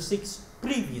for the 6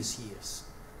 previous years.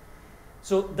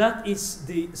 So that is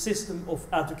the system of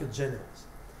Advocate Generals.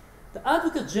 The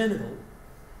Advocate General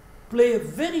play a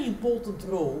very important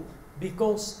role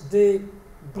because they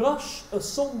brush a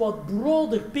somewhat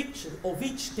broader picture of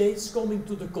each case coming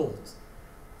to the court.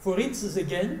 For instance,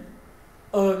 again,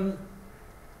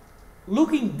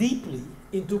 looking deeply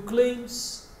into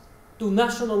claims to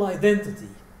national identity,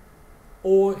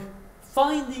 or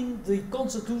finding the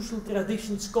constitutional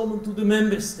traditions common to the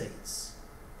member states,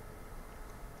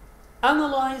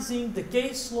 analyzing the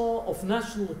case law of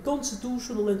national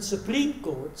constitutional and supreme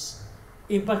courts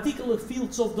in particular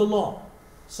fields of the law,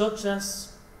 such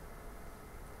as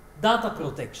data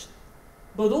protection,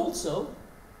 but also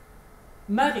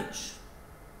marriage,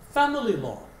 family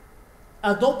law,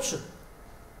 adoption,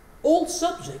 all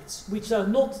subjects which are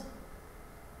not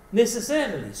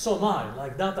necessarily, some are,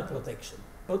 like data protection,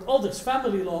 but others,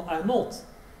 family law, are not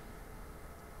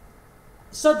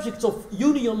subjects of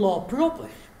union law proper,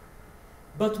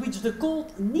 but which the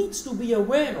court needs to be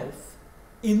aware of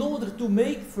in order to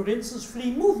make, for instance,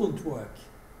 free movement work,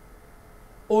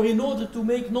 or in order to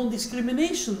make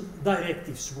non-discrimination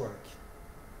directives work,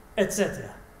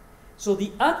 etc. So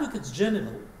the Advocates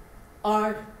General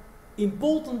are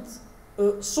important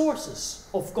sources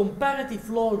of comparative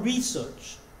law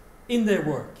research in their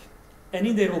work and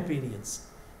in their opinions.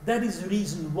 That is the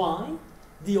reason why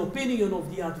the opinion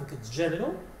of the Advocates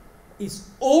General is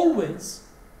always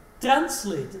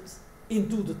translated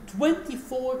into the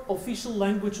 24 official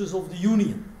languages of the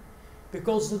Union,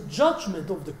 because the judgment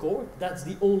of the court, that's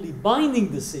the only binding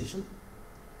decision,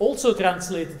 also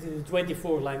translated into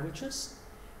 24 languages,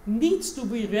 needs to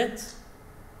be read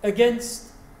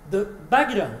against the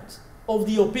background of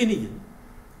the opinion,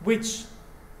 which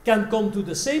can come to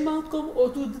the same outcome or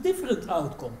to the different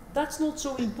outcome. That's not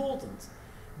so important.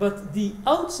 But the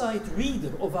outside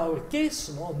reader of our case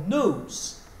law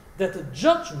knows that the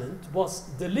judgment was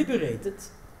deliberated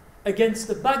against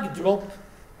the backdrop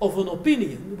of an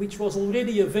opinion which was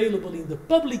already available in the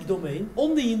public domain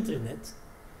on the internet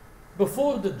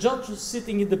before the judges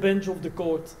sitting in the bench of the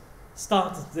court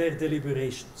started their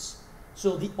deliberations.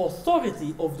 So the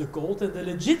authority of the court and the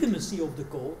legitimacy of the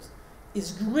court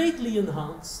is greatly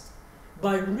enhanced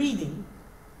by reading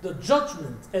the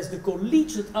judgment as the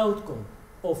collegiate outcome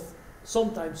of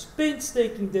sometimes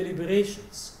painstaking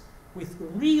deliberations, with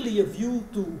really a view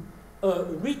to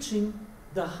reaching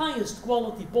the highest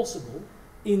quality possible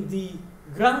in the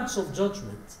grounds of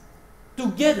judgment,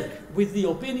 together with the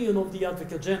opinion of the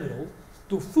Advocate General,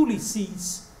 to fully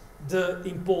seize the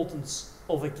importance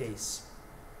of a case.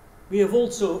 We have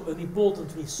also an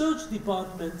important research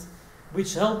department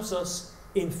which helps us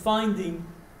in finding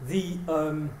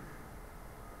in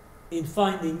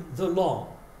finding the law,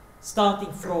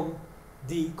 starting from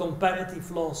the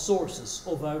comparative law sources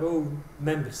of our own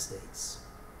member states.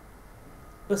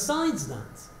 Besides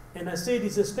that, and I say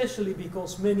this especially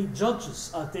because many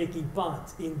judges are taking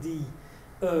part in the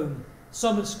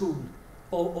summer school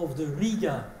of the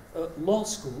Riga Law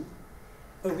School,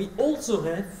 we also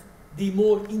have the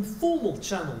more informal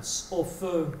channels of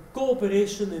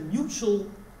cooperation and mutual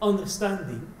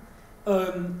understanding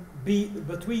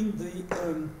between the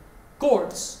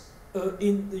courts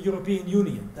in the European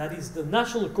Union. That is, the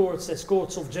national courts as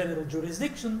courts of general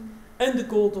jurisdiction and the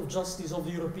Court of Justice of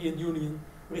the European Union,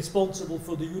 responsible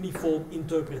for the uniform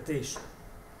interpretation.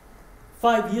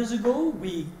 5 years ago,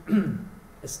 we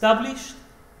established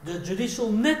the judicial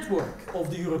network of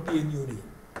the European Union.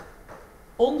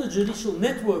 On the judicial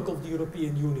network of the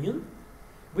European Union,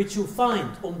 which you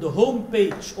find on the home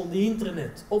page on the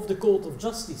internet of the Court of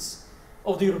Justice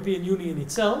of the European Union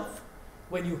itself,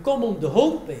 when you come on the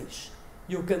home page,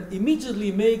 you can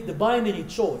immediately make the binary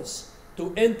choice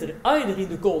to enter either in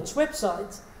the court's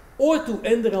website or to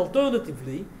enter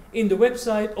alternatively in the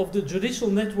website of the judicial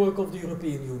network of the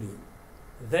European Union.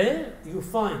 There you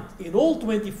find in all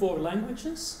 24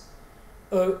 languages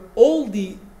all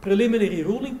the preliminary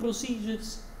ruling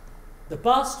procedures, the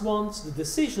past ones, the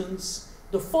decisions,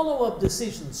 the follow-up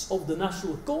decisions of the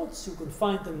national courts, you can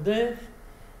find them there,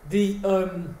 the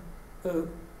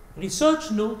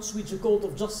research notes which the Court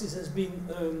of Justice has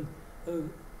been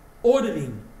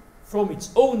ordering from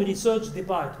its own research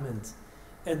department,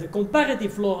 and the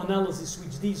comparative law analysis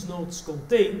which these notes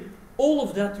contain, all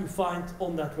of that you find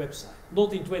on that website.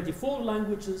 Not in 24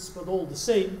 languages, but all the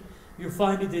same. You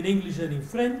find it in English and in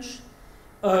French.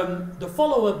 The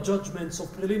follow-up judgments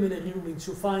of preliminary rulings,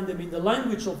 you find them in the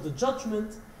language of the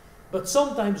judgment, but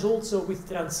sometimes also with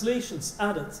translations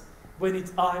added when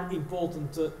it are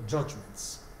important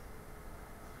judgments.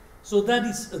 So that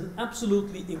is an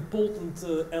absolutely important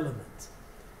element.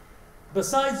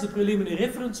 Besides the preliminary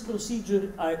reference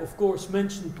procedure, I of course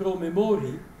mentioned pro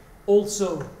memori,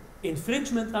 also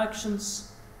infringement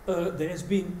actions. There has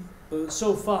been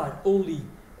so far only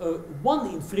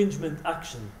one infringement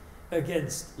action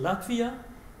against Latvia,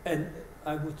 and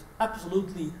I would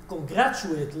absolutely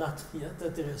congratulate Latvia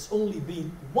that there has only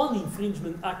been one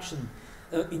infringement action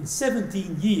in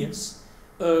 17 years.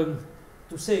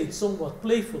 To say it somewhat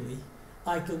playfully,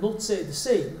 I cannot say the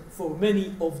same for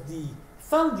many of the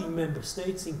founding member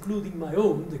states, including my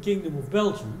own, the Kingdom of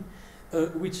Belgium,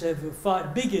 which have a far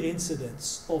bigger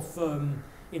incidence of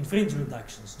infringement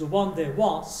actions. The one there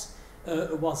was,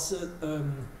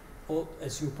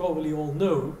 as you probably all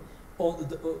know,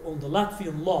 on the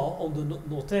Latvian law, on the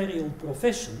notarial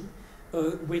profession,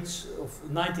 which of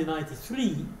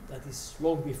 1993, that is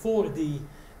long before the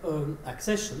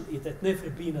accession, it had never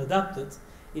been adapted.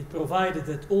 It provided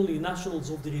that only nationals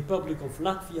of the Republic of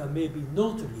Latvia may be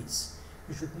notaries.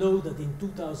 You should know that in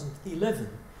 2011,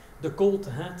 the court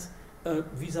had,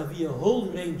 vis-à-vis a whole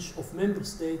range of member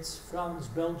states, France,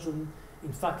 Belgium,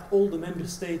 in fact all the member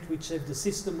states which have the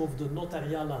system of the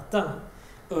notariat latin,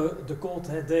 the court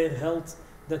had there held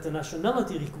that the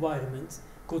nationality requirement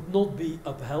could not be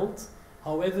upheld.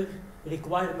 However,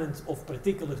 requirement of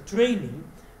particular training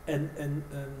and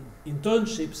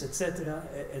internships, etc.,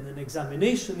 and an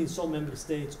examination in some member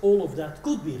states, all of that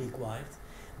could be required,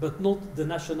 but not the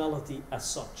nationality as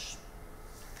such.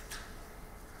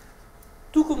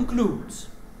 To conclude,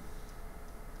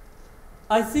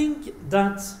 I think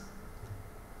that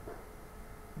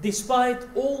despite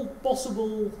all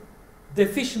possible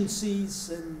deficiencies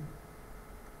and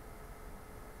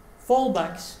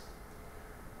fallbacks,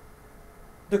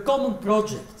 the common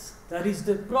project, that is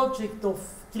the project of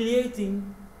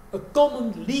creating a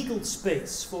common legal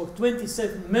space for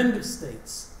 27 member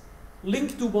states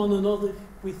linked to one another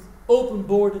with open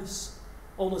borders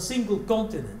on a single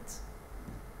continent,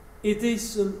 it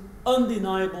is an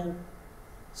undeniable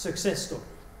success story.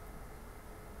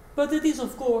 But it is,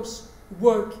 of course,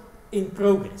 work in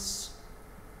progress.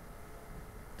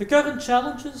 The current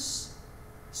challenges,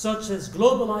 such as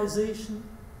globalization,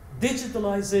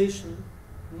 digitalization,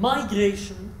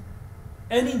 migration,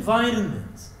 and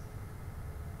environment,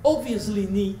 obviously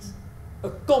need a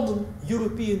common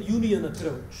European Union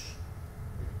approach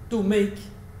to make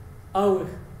our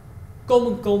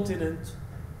common continent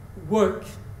work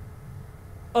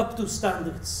up to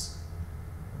standards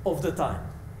of the time.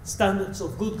 Standards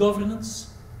of good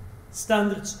governance,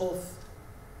 standards of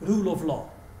rule of law.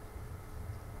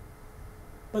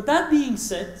 But that being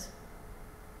said,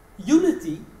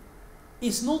 unity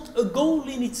is not a goal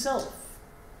in itself.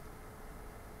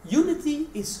 Unity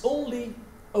is only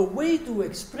a way to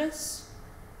express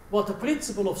what the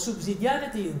principle of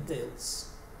subsidiarity entails.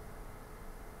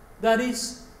 That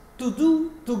is, to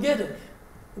do together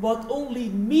what only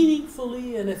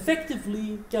meaningfully and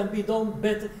effectively can be done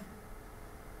better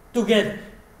together.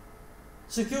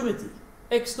 Security,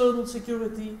 external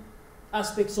security,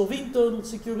 aspects of internal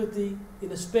security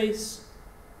in a space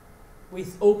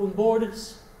with open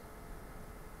borders,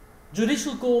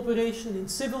 judicial cooperation in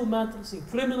civil matters, in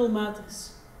criminal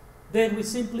matters. There we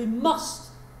simply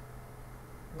must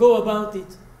go about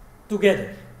it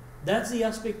together. That's the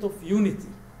aspect of unity.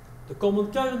 The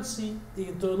common currency, the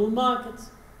internal market,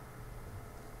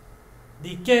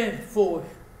 the care for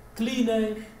clean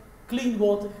air, clean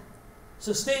water,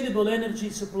 sustainable energy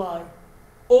supply,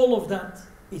 all of that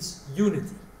is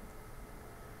unity.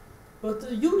 But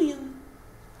the union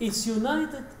is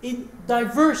united in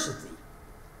diversity,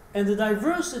 and the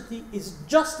diversity is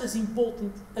just as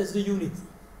important as the unity.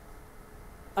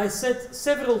 I said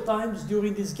several times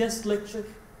during this guest lecture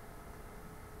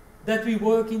that we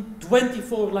work in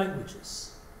 24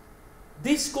 languages.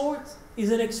 This court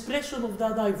is an expression of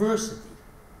that diversity.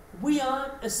 We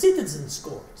are a citizens'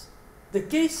 court. The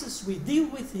cases we deal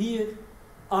with here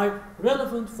are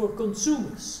relevant for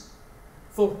consumers,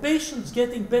 for patients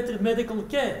getting better medical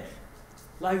care,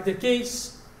 like the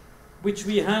case which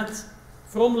we had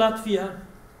from Latvia.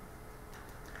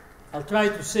 I'll try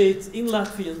to say it in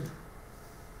Latvian.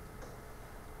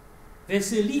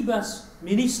 Veselības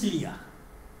ministrijā,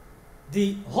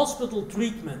 the hospital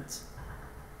treatment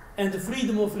and the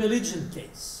freedom of religion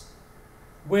case,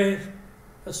 where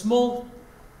a small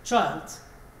child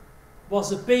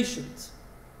was a patient,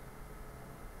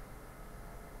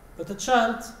 but the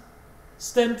child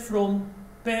stemmed from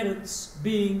parents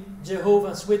being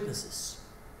Jehovah's Witnesses.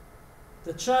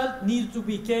 The child needed to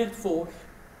be cared for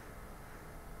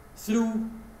through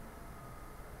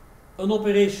an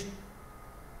operation.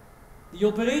 The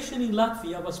operation in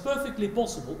Latvia was perfectly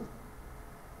possible,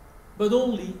 but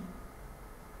only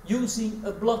using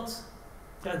a blood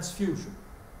transfusion.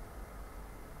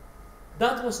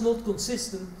 That was not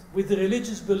consistent with the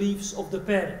religious beliefs of the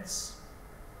parents.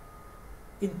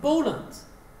 In Poland,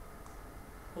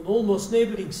 an almost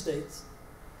neighboring state,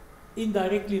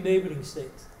 indirectly neighboring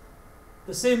state,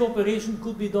 the same operation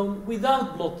could be done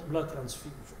without blood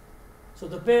transfusion. So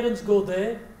the parents go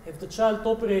there, have the child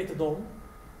operated on,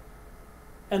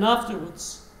 and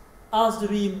afterwards ask the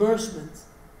reimbursement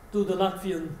to the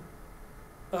Latvian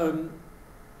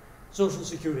Social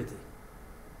Security.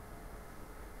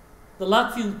 The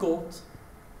Latvian court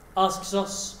asks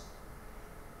us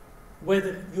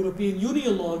whether European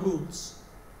Union law rules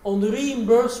on the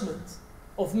reimbursement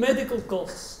of medical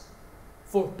costs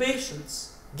for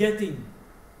patients getting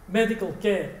medical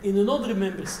care in another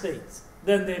member state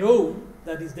than their own,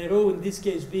 that is their own in this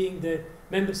case being the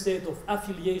member state of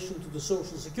affiliation to the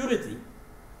Social Security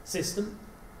system,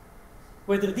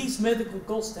 whether these medical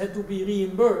costs had to be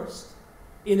reimbursed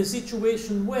in a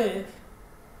situation where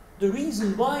the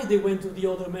reason why they went to the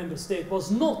other member state was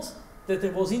not that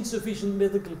there was insufficient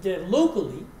medical care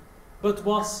locally, but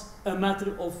was a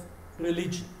matter of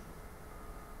religion.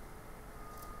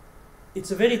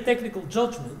 It's a very technical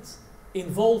judgment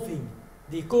involving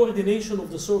the coordination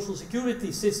of the social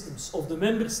security systems of the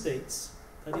member states,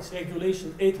 that is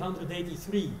Regulation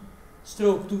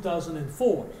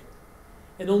 883/2004,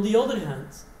 and on the other hand,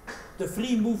 the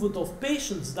Free Movement of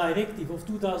Patients Directive of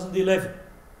 2011.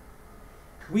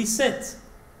 We said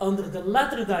under the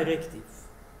latter directive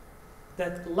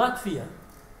that Latvia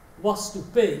was to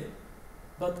pay,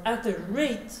 but at a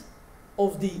rate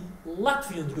of the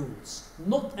Latvian rules,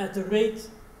 not at the rate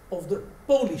of the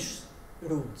Polish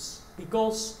rules,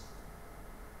 because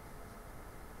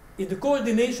in the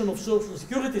coordination of social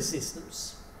security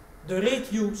systems, the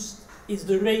rate used is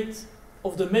the rate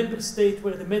of the member state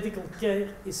where the medical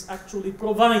care is actually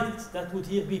provided. That would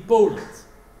here be Poland.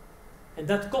 And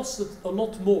that costed a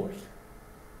lot more.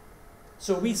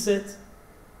 So we said,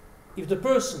 if the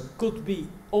person could be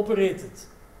operated,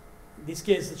 in this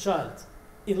case the child,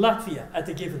 in Latvia at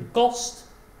a given cost,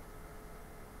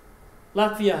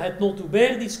 Latvia had not to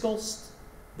bear this cost,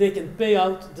 they can pay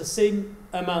out the same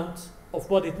amount of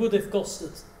what it would have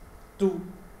costed to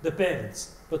the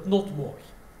parents, but not more.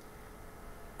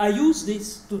 I use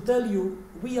this to tell you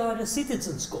we are a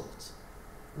citizens' court.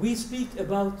 We speak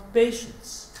about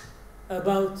patients,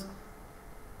 about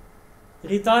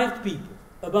retired people,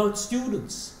 about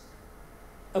students,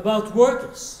 about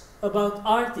workers, about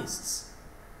artists,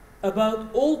 about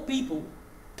all people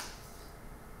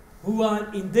who are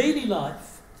in daily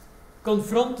life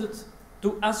confronted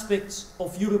to aspects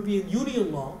of European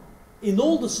Union law in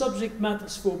all the subject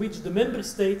matters for which the member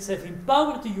states have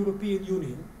empowered the European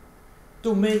Union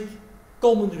to make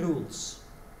common rules.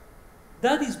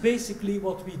 That is basically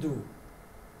what we do.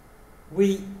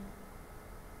 We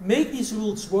make these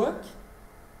rules work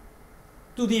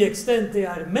to the extent they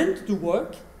are meant to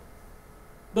work,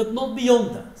 but not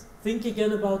beyond that. Think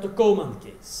again about the Koeman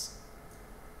case.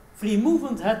 Free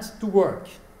movement had to work,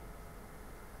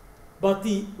 but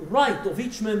the right of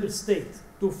each member state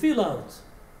to fill out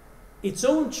its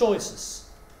own choices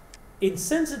in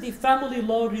sensitive family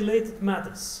law related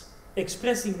matters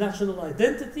expressing national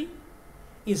identity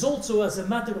is also, as a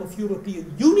matter of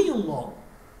European Union law,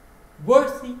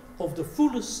 worthy of the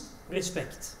fullest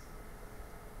respect.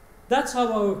 That's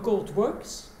how our code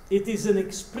works. It is an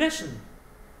expression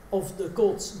of the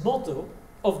code's motto,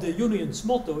 of the union's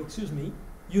motto,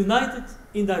 united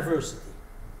in diversity.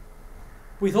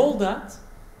 With all that,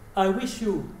 I wish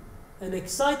you an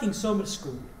exciting summer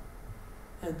school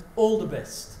and all the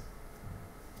best.